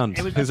ground.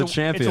 He's a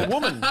champion. It's a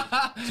woman,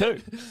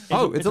 too.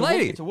 It's a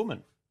lady. It's a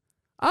woman.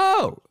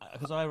 Oh.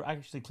 Because I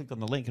actually clicked on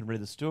the link and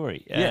read the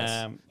story.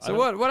 Yes. So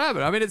what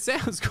happened? I mean, it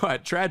sounds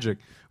quite tragic.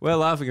 We're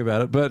laughing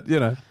about it, but, you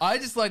know. I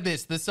just like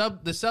this. The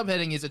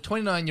subheading is a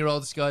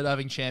 29-year-old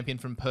skydiving champion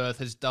from Perth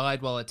has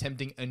died while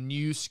attempting a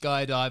new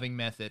skydiving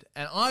method.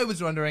 And I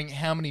was wondering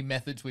how many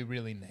methods we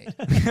really need.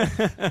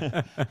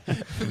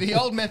 The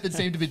old method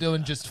seemed to be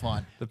doing just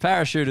fine. The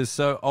parachute is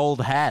so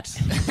old hat.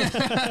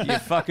 You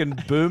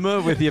fucking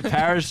boomer with your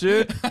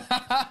parachute.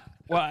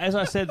 Well, as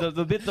I said,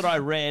 the bit that I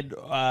read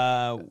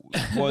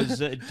was...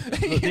 You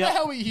know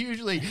how we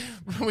usually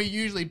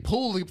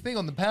pull the thing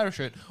on the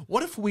parachute?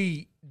 What if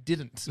we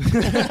didn't?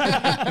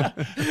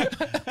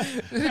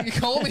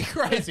 Call me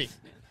crazy.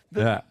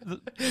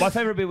 My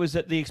favourite bit was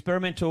that the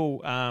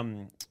experimental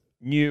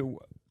new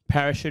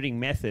parachuting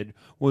method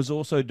was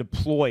also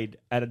deployed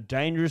at a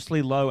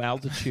dangerously low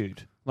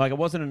altitude. Like, it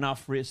wasn't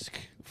enough risk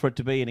for it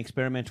to be an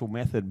experimental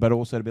method, but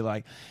also to be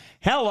like,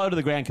 how low to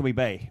the ground can we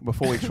be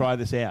before we try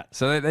this out?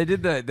 So they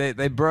did that.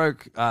 They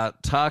broke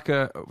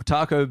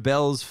Taco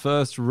Bell's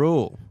first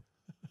rule.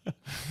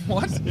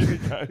 What? Here we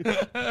go.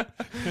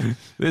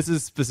 This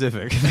is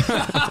specific.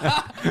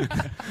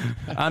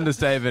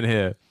 Understatement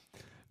here.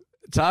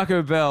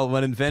 Taco Bell,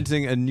 when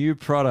inventing a new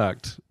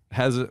product,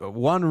 has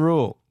one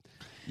rule.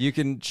 You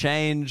can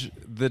change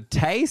the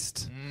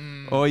taste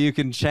or you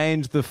can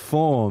change the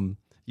form.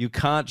 You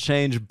can't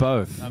change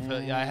both.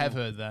 I have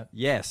heard that.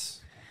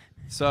 Yes.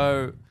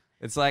 So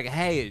it's like,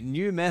 hey,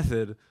 new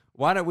method.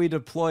 Why don't we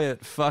deploy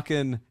it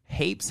fucking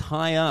heaps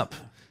high up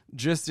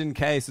just in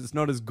case it's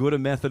not as good a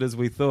method as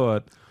we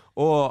thought?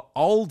 Or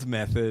old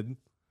method.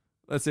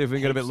 Let's see if we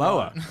can get a bit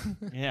lower.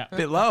 Yeah. A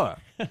bit lower.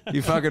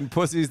 You fucking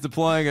pussies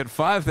deploying at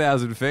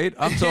 5,000 feet.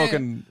 I'm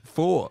talking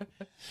 4.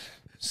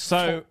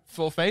 So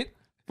 4 feet?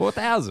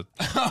 4,000.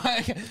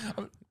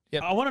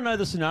 Yep. I want to know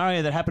the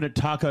scenario that happened at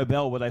Taco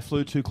Bell where they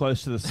flew too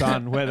close to the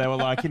sun, where they were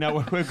like, we've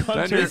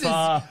gone too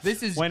far.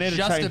 This is We need to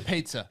just change- a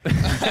pizza.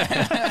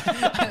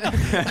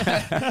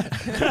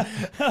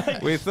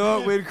 We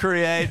thought we'd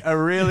create a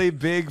really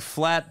big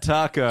flat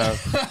taco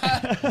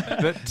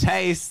that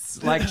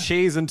tastes like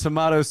cheese and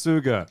tomato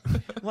sugo.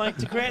 Like,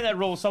 to create that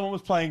rule, someone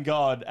was playing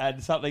God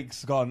and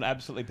something's gone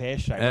absolutely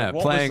pear-shaped. Yeah,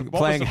 Like,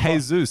 playing the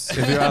Jesus,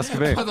 if you ask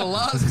me. For the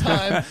last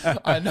time,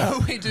 I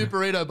know we do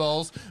burrito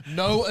bowls,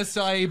 no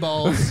acai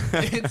bowls.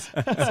 It's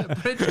a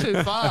bridge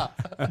too far.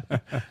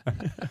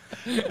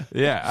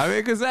 Yeah, I mean,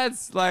 because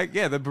that's like,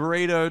 the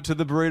burrito to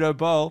the burrito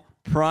bowl,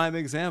 prime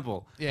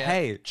example. Yeah.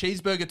 Hey,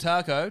 Cheeseburger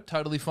taco,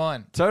 totally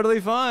fine. totally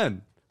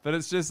fine. But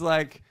it's just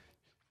like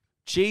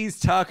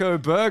cheese taco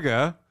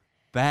burger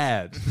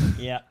bad.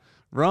 Yeah.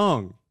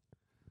 Wrong.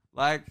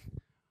 Like,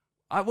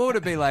 what would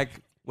it be like?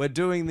 We're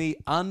doing the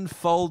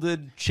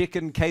unfolded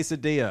chicken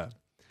quesadilla.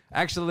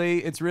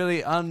 Actually, it's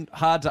really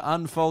hard to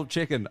unfold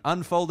chicken.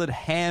 Unfolded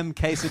ham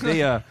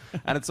quesadilla.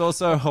 And it's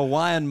also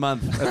Hawaiian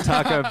month at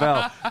Taco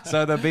Bell.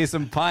 So there'll be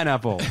some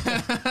pineapple.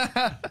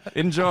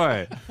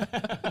 Enjoy.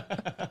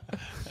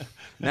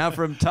 Now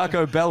from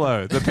Taco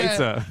Bello, the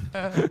pizza.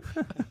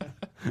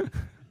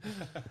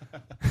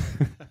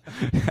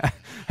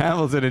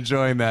 Hamilton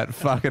enjoying that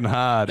fucking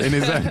hard in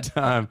his own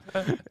time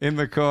in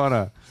the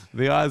corner.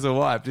 The eyes are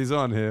wiped. He's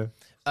on here.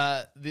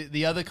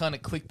 The other kind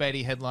of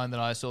clickbaity headline that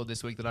I saw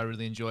this week that I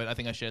really enjoyed, I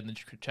think I shared in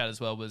the chat as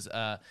well, was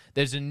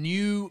there's a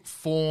new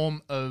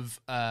form of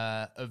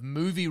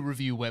movie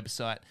review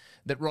website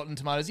that Rotten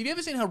Tomatoes. Have you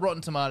ever seen how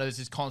Rotten Tomatoes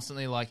is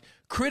constantly like,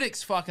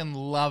 critics fucking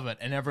love it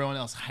and everyone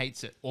else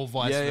hates it, or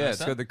vice versa? Yeah,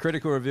 it's got the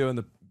critical review and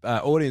the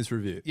audience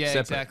review. Yeah,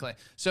 separate. exactly.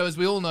 So as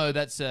we all know,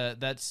 that's a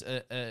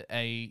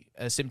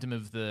symptom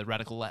of the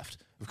radical left.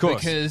 Of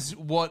course. Because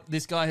what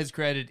this guy has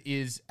created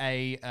is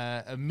a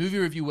movie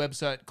review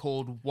website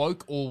called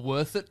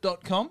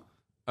wokeorworthit.com.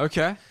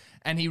 Okay.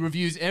 And he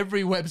reviews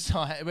every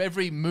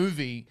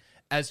movie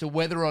as to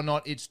whether or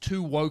not it's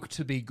too woke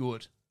to be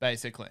good,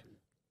 basically.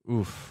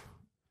 Oof.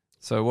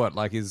 So what?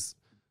 Like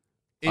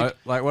what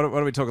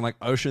are we talking? Like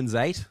Ocean's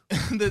 8?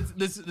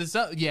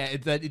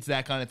 It's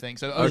that kind of thing.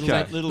 So Okay. Ocean's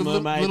 8, Little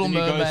Mermaid, the new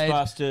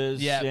Ghostbusters.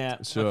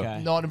 Yeah. Sure.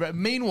 Okay.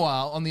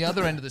 Meanwhile, on the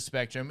other end of the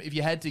spectrum, if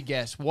you had to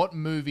guess, what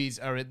movies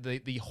are at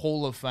the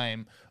Hall of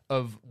Fame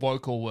of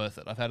woke or worth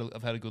it? I've had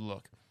a good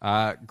look.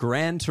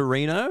 Gran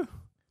Torino?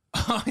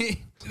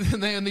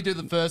 They only do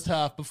the first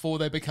half before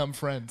they become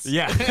friends.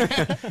 Yeah.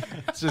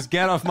 Just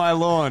get off my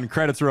lawn.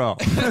 Credits roll.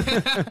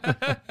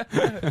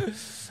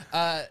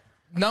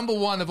 Number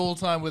one of all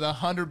time with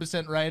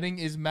 100% rating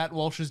is Matt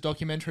Walsh's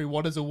documentary,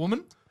 What is a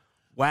Woman?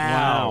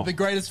 Wow. The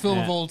greatest film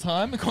of all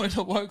time, according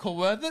to Woke or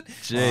Worth It.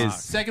 Jeez.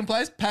 Second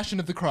place,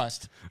 Passion of the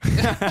Christ.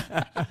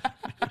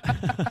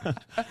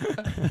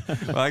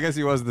 Well, I guess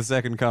he was the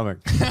second coming.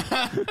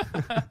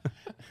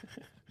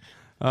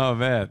 Oh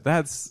man,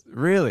 that's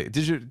really.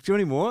 Did you do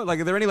any more? Like,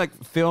 are there any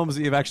like films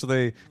that you've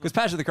actually? Because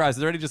Passion of the Christ,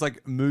 are there any just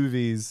like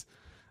movies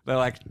that are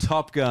like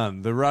Top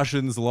Gun, The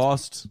Russians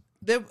Lost?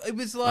 It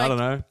was like, I don't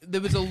know.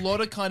 There was a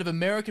lot of kind of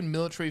American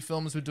military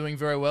films were doing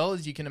very well,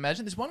 as you can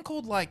imagine. There's one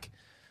called like,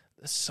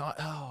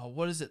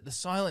 what is it? The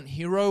Silent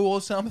Hero or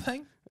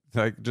something?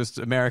 Like just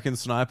American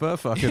Sniper,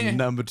 fucking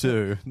number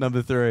 2,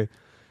 number 3,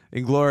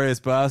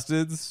 Inglourious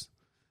Bastards.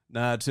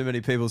 Nah, too many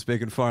people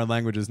speaking foreign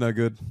languages, no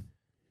good.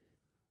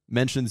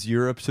 Mentions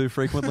Europe too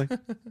frequently.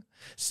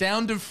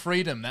 Sound of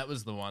Freedom, that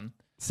was the one.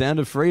 Sound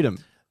of Freedom.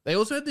 They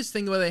also have this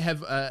thing where they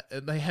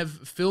have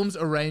films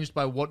arranged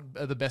by what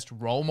are the best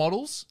role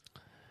models.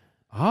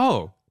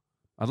 Oh,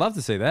 I'd love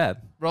to see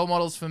that. Role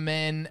models for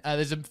men.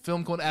 There's a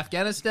film called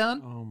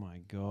Afghanistan. Oh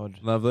my God.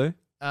 Lovely.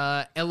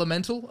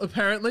 Elemental,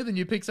 apparently, the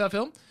new Pixar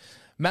film.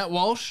 Matt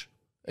Walsh,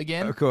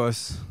 again. Of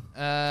course.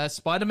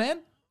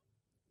 Spider-Man.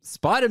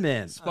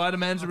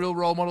 Spider-Man's a real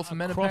role model for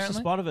men, Across apparently. the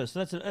Spider-Verse.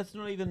 So that's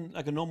not even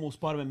like a normal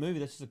Spider-Man movie.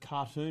 That's just a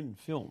cartoon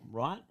film,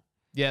 right?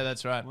 Yeah,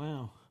 that's right.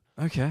 Wow.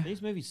 Okay.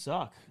 These movies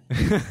suck.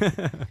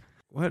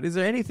 What is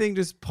there anything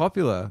just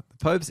popular? The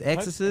Pope's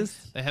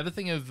Exorcist? They have a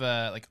thing of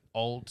like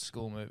old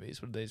school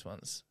movies. What are these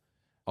ones?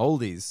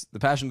 Oldies. The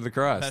Passion of the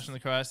Christ. Passion of the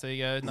Christ, there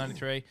you go,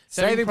 93.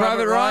 Saving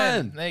Private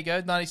Ryan. There you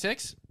go,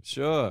 96.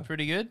 Sure.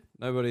 Pretty good.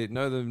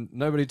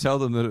 Nobody tell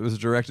them that it was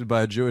directed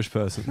by a Jewish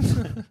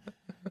person.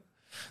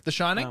 The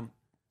Shining.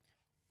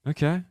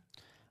 Okay.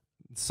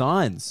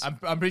 Signs.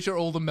 I'm pretty sure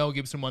all the Mel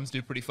Gibson ones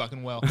do pretty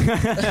fucking well.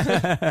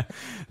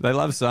 They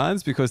love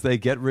Signs because they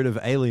get rid of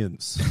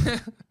aliens.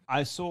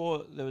 I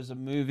saw there was a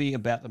movie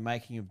about the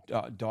making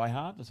of Die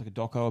Hard. There's like a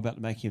doco about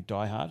the making of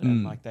Die Hard,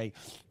 and like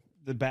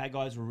the bad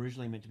guys were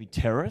originally meant to be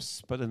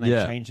terrorists, but then they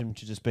changed them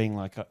to just being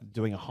like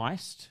doing a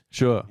heist,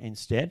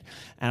 instead.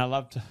 And I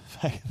love to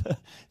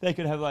they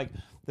could have like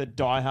the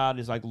Die Hard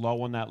is like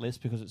low on that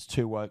list because it's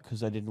too woke because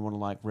they didn't want to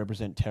like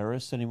represent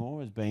terrorists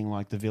anymore as being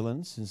like the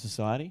villains in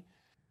society.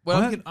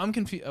 Well, I'm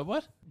confused.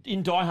 What?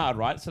 In Die Hard,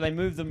 right? So they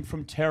moved them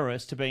from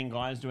terrorists to being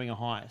guys doing a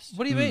heist.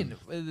 What do you mean?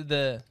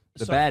 The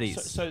baddies.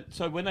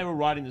 So when they were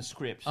writing the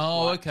script,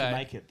 to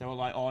make it, they were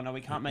like, "Oh no,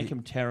 we can't make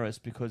them terrorists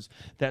because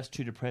that's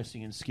too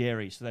depressing and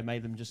scary." So they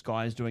made them just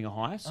guys doing a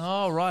heist.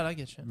 Oh right, I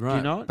get you. Right. Do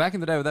you know it? Back in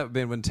the day, would that have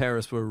been when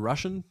terrorists were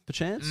Russian,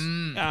 perchance?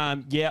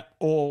 Yeah,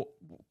 or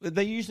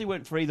they usually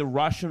went for either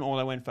Russian or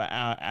they went for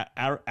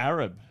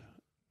Arab.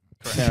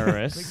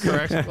 Terrorists.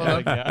 Correct.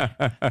 Well, got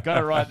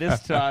it right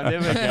this time.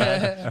 There we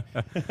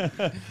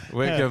go.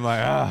 Wickham,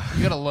 like,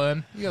 you gotta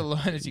learn. You gotta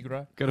learn as you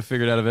grow. got to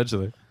figure it out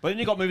eventually. But then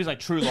you got movies like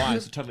True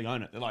Lies that totally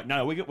own it. They're like,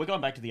 no, we're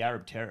going back to the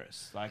Arab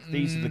terrorists. Like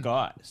these are the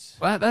guys.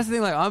 Well, that's the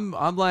thing. Like,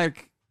 I'm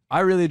like, I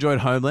really enjoyed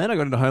Homeland. I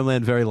got into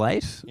Homeland very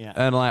late,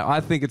 and like,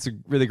 I think it's a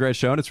really great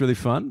show and it's really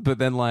fun. But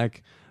then,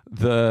 like,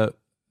 there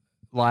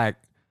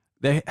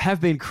have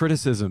been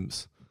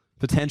criticisms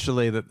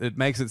potentially that it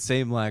makes it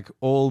seem like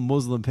all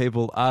Muslim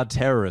people are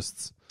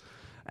terrorists.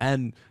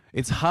 And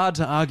it's hard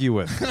to argue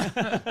with.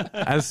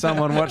 As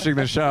someone watching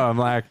the show, I'm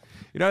like,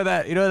 you know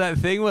that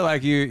thing where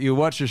like you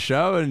watch a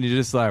show and you're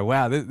just like,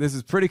 wow, this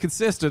is pretty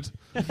consistent.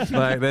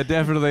 Like they're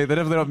definitely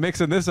not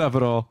mixing this up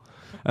at all.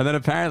 And then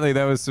apparently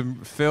there was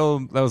some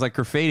film, there was like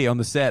graffiti on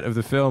the set of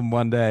the film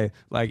one day,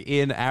 like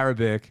in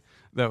Arabic,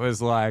 that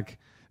was like,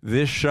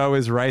 this show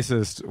is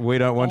racist. We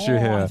don't want you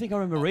here. I think I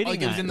remember reading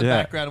Like it was that. in the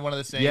background of one of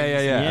the scenes. Yeah.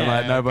 And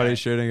like nobody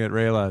shooting it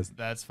realized.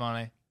 That's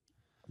funny.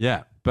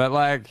 Yeah. But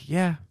like,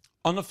 yeah.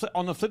 On the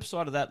flip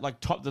side of that,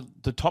 like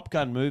the Top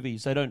Gun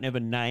movies, they don't ever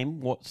name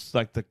what's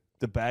like the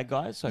bad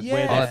guys, like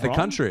where they're the from.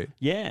 country.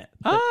 Yeah.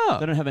 Ah.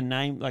 They don't have a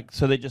name, like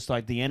so they're just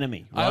like the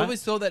enemy. Right? I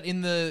always thought that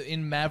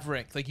in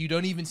Maverick, like you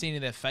don't even see any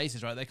of their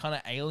faces, right? They're kind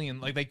of alien,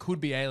 like they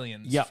could be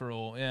aliens for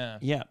all. Yeah.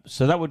 Yeah.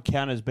 So that would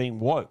count as being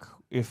woke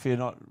if you're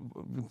not.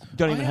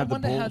 Don't even have the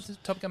balls. How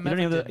Top Gun You don't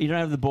Maverick have the, you don't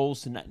have the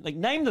balls to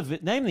name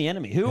the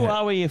enemy. Who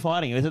are we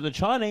fighting? Is it the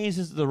Chinese?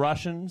 Is it the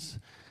Russians?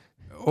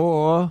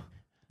 Or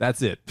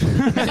that's it.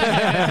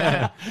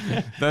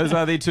 Those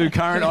are the two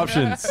current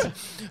options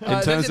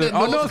in terms of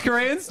North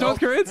Koreans. North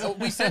Koreans.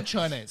 We said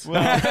Chinese.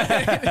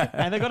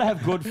 And they've got to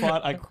have good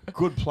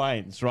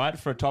planes, right,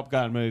 for a Top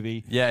Gun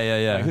movie.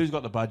 Yeah. Like, who's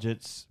got the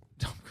budgets?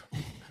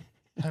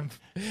 Your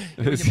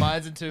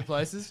mind's in two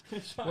places.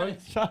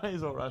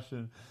 Chinese or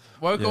Russian?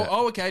 Woke or,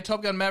 okay,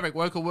 Top Gun Maverick,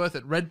 woke or worth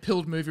it. Red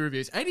pilled movie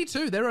reviews.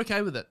 82, they're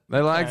okay with it. They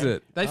liked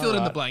it. They filled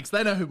in the blanks.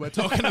 They know who we're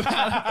talking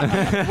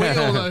about. We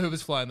all know who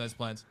was flying those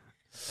planes.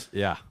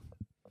 Yeah.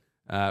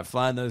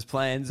 Flying those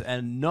planes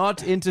and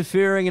not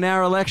interfering in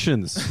our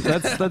elections.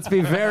 Let's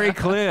be very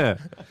clear.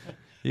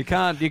 You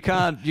can't,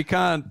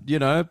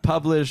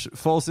 publish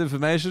false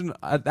information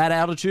at that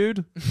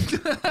altitude.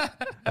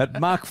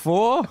 At Mach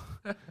 4.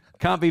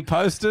 Can't be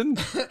posting.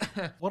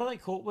 What are they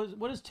called?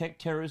 What is tech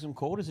terrorism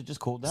called? Is it just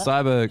called that?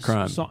 Cyber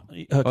crime.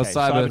 Or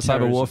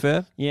cyber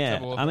warfare. Yeah.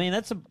 Cyber warfare. I mean,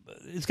 it's going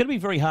to be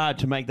very hard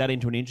to make that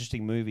into an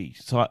interesting movie,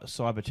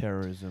 cyber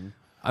terrorism.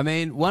 I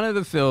mean, one of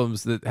the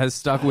films that has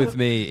stuck with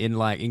me in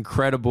like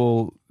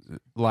incredible,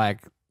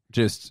 like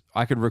just,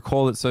 I can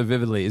recall it so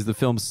vividly is the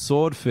film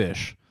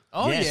Swordfish.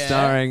 Oh, Yes. yeah.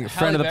 Starring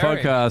friend of the Halle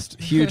Berry.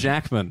 podcast, Hugh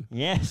Jackman.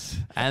 Yes.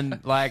 And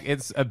like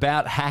it's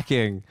about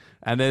hacking,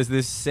 and there's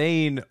this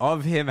scene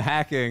of him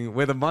hacking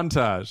with a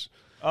montage.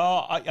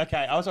 Oh,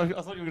 okay. I thought you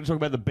were going to talk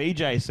about the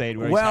BJ scene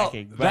where he's Well,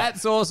 hacking. But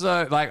that's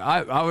also like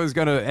I was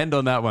going to end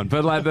on that one,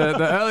 but like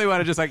the early one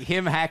is just like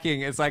him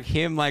hacking. It's like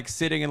him like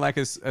sitting in like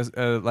a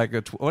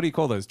what do you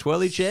call those,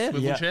 twirly chair?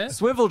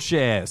 Swivel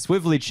chair?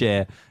 Swivelly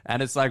chair,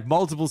 and it's like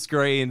multiple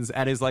screens,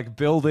 and he's like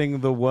building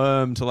the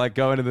worm to like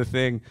go into the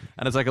thing,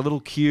 and it's like a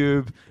little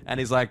cube, and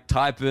he's like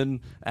typing,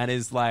 and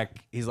he's like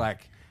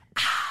like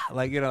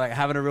like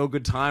having a real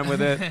good time with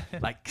it,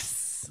 like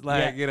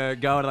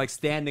going like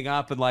standing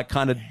up and like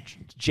kind of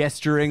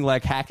gesturing,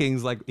 like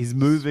hacking's like he's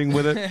moving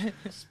with it,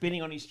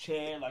 spinning on his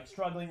chair, like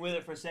struggling with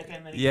it for a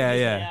second. Then he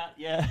Yeah.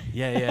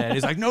 And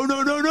he's like, no. And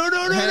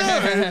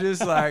it's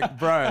just like,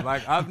 bro,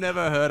 like I've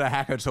never heard a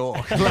hacker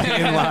talk like,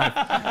 in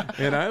life.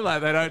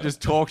 Like they don't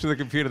just talk to the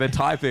computer; they're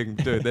typing,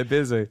 dude. They're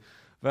busy.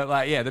 But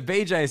like, yeah, the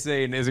BJ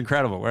scene is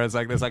incredible. Where it's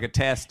like there's like a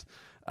test.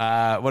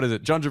 What is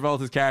it? John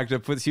Travolta's character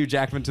puts Hugh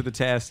Jackman to the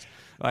test,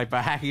 like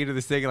by hacking into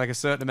this thing in like a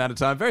certain amount of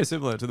time. Very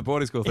similar to the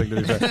boarding school thing, to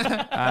be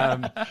fair.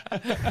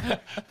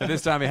 But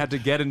this time he had to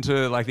get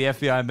into like the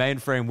FBI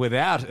mainframe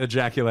without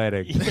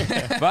ejaculating.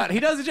 But he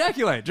does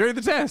ejaculate during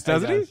the test,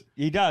 doesn't he?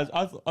 He does.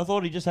 I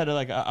thought he just had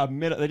like a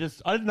minute.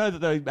 I didn't know that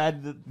they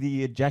added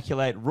the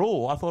ejaculate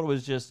rule. I thought it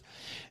was just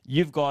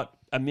you've got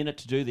a minute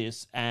to do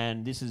this,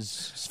 and this is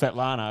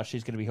Svetlana.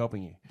 She's going to be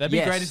helping you. That'd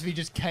be great if he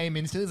just came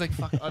in still. He's like,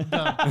 fuck, I'm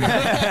done.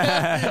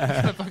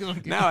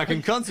 Now I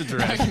can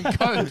concentrate. I can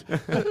code.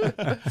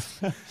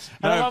 And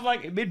I love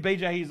like mid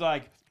BJ, he's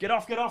like, get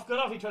off. He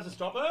tries to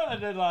stop her,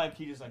 and then like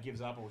he just like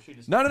gives up, or she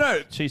just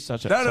No. She's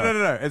such a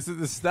No. It's at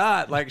the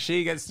start. Like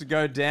she gets to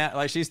go down.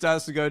 Like she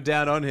starts to go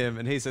down on him,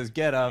 and he says,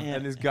 "Get up!"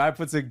 And this guy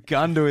puts a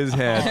gun to his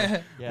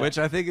head, which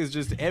I think is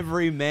just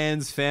every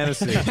man's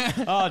fantasy.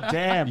 Oh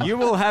damn! You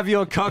will have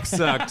your cock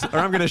sucked, or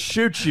I'm going to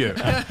shoot you.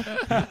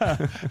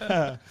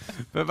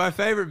 But my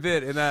favorite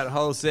bit in that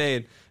whole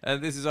scene,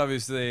 and this is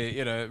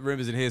obviously,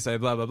 rumors and hearsay,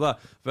 blah, blah, blah.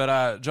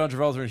 But John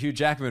Travolta and Hugh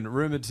Jackman,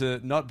 rumored to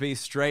not be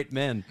straight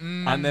men.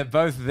 And they're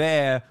both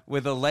there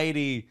with a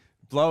lady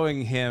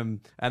blowing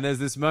him. And there's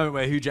this moment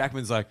where Hugh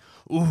Jackman's like,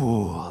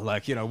 ooh,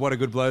 like, what a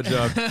good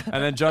blowjob.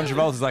 And then John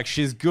Travolta's like,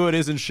 she's good,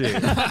 isn't she?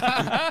 And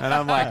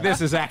I'm like,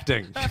 this is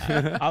acting.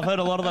 I've heard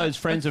a lot of those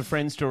friends of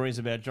friends stories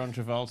about John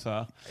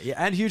Travolta. Yeah,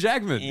 and Hugh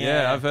Jackman.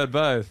 Yeah, I've heard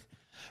both.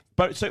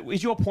 But so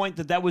is your point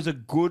that was a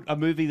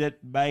movie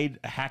that made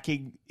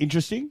hacking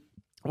interesting?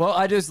 Well,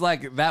 I just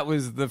like that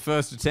was the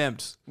first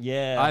attempt.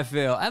 Yeah. I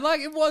feel. And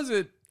like it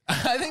wasn't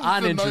I think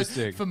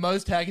uninteresting. for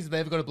most hackers, if they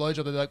ever got a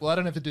blowjob, they're like, well, I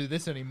don't have to do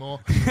this anymore.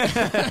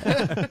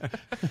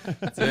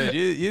 Dude,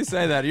 you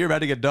say that, you're about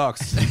to get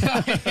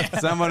doxxed.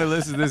 Someone who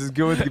listens to this is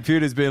good with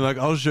computers being like,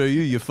 I'll show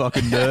you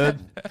fucking nerd.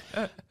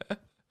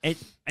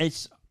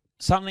 It's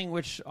something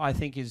which I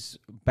think is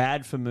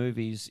bad for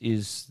movies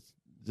is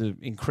the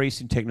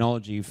increase in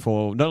technology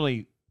for not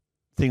only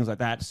things like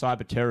that.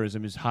 Cyber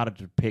terrorism is harder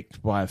to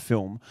depict by a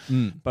film.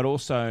 But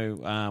also,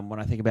 when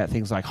I think about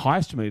things like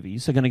heist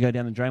movies, are going to go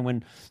down the drain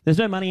when there's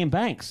no money in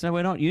banks. So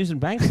we're not using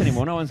banks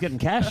anymore. No one's getting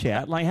cash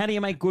out. Like, how do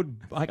you make good...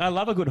 Like, I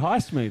love a good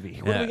heist movie.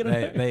 What are we going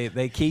to do?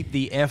 They keep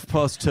the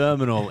FPOS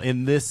terminal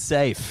in this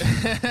safe.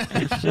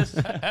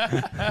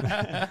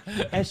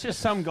 It's just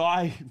some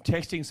guy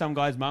texting some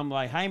guy's mum,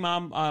 like, "Hey,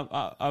 mum,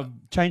 I've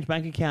changed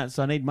bank accounts.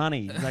 I need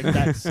money." Like,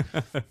 that's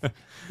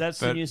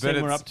the new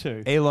thing we're up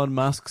to. Elon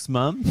Musk's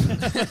mum.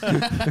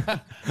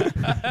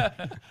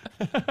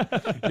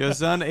 Your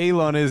son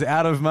Elon is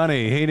out of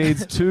money. He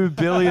needs $2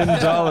 billion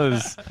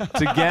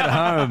to get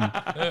home.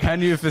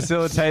 Can you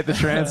facilitate the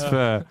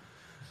transfer?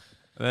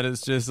 Then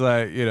it's just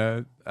like,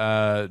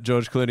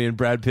 George Clooney and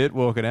Brad Pitt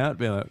walking out,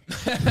 being like,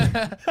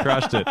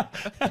 crushed it.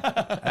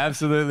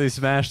 Absolutely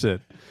smashed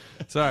it.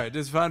 Sorry,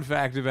 just fun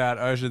fact about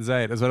Ocean's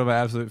 8. It's one of my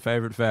absolute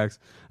favorite facts.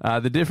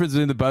 The difference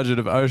in the budget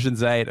of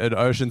Ocean's 8 and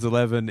Ocean's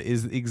 11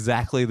 is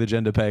exactly the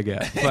gender pay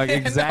gap. Like,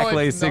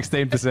 exactly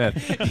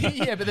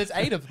 16%. Yeah, but there's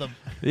 8 of them.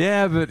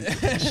 Yeah, but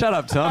shut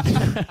up, Tom.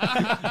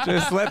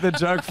 Just let the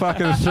joke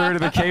fucking through to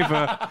the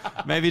keeper.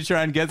 Maybe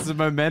try and get some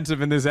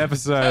momentum in this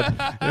episode.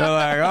 You're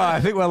like, oh, I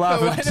think we're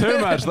laughing too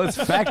much. Let's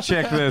fact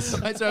check this.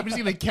 Right, so I'm just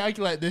going to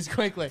calculate this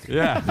quickly.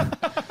 Yeah.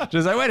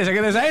 Just like, wait a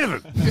second, there's 8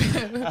 of them.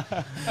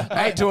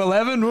 8 to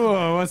 11?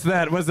 Whoa, what's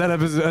that? What's that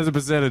as a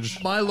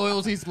percentage? My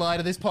loyalties lie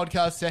to this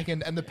podcast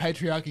second and the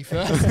patriarchy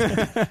first.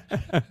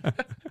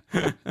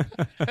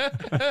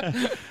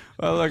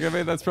 Well, look, I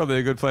mean, that's probably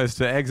a good place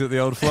to exit the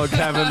old flog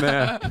cabin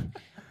there.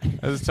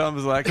 As Tom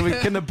was like,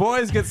 can the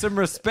boys get some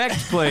respect,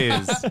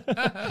 please?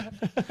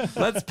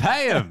 Let's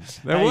pay them.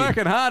 They're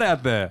working hard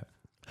out there.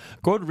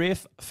 Good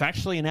riff,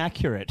 factually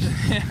inaccurate.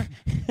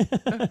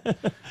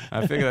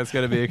 I figure that's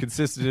going to be a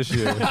consistent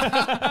issue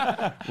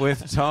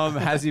with Tom.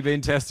 Has he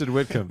been tested,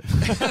 Whitcomb?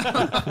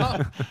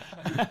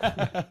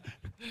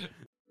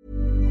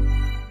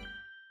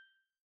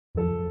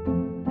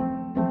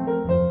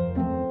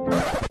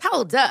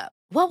 Hold up.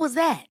 What was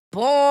that?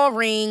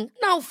 Boring.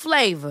 No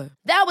flavor.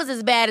 That was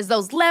as bad as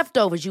those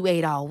leftovers you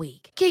ate all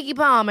week. Keke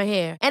Palmer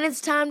here, and it's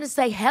time to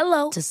say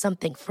hello to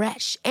something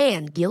fresh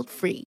and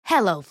guilt-free.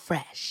 Hello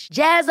Fresh.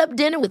 Jazz up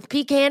dinner with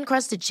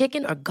pecan-crusted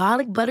chicken or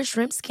garlic butter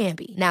shrimp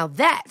scampi. Now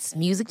that's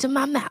music to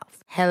my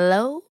mouth.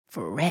 Hello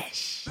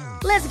Fresh.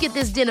 Let's get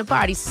this dinner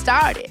party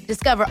started.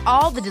 Discover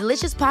all the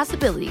delicious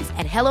possibilities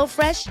at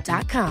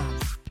HelloFresh.com.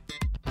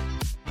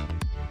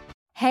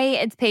 Hey,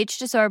 it's Paige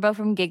DeSorbo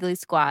from Giggly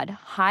Squad.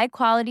 High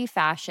quality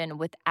fashion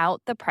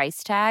without the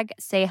price tag.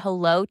 Say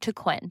hello to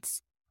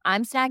Quince.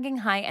 I'm snagging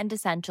high-end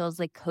essentials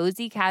like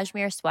cozy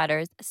cashmere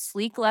sweaters,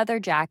 sleek leather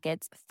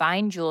jackets,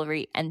 fine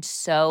jewelry, and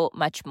so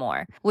much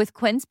more. With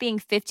Quince being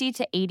 50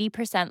 to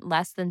 80%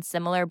 less than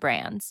similar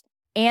brands.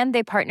 And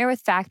they partner with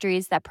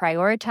factories that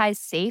prioritize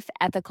safe,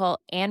 ethical,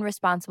 and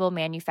responsible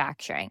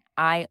manufacturing.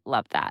 I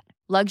love that.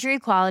 Luxury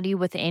quality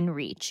within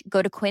reach.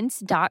 Go to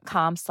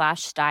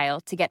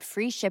quince.com/style to get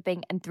free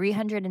shipping and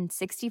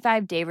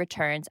 365-day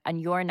returns on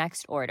your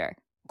next order.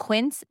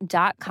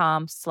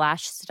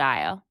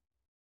 Quince.com/style.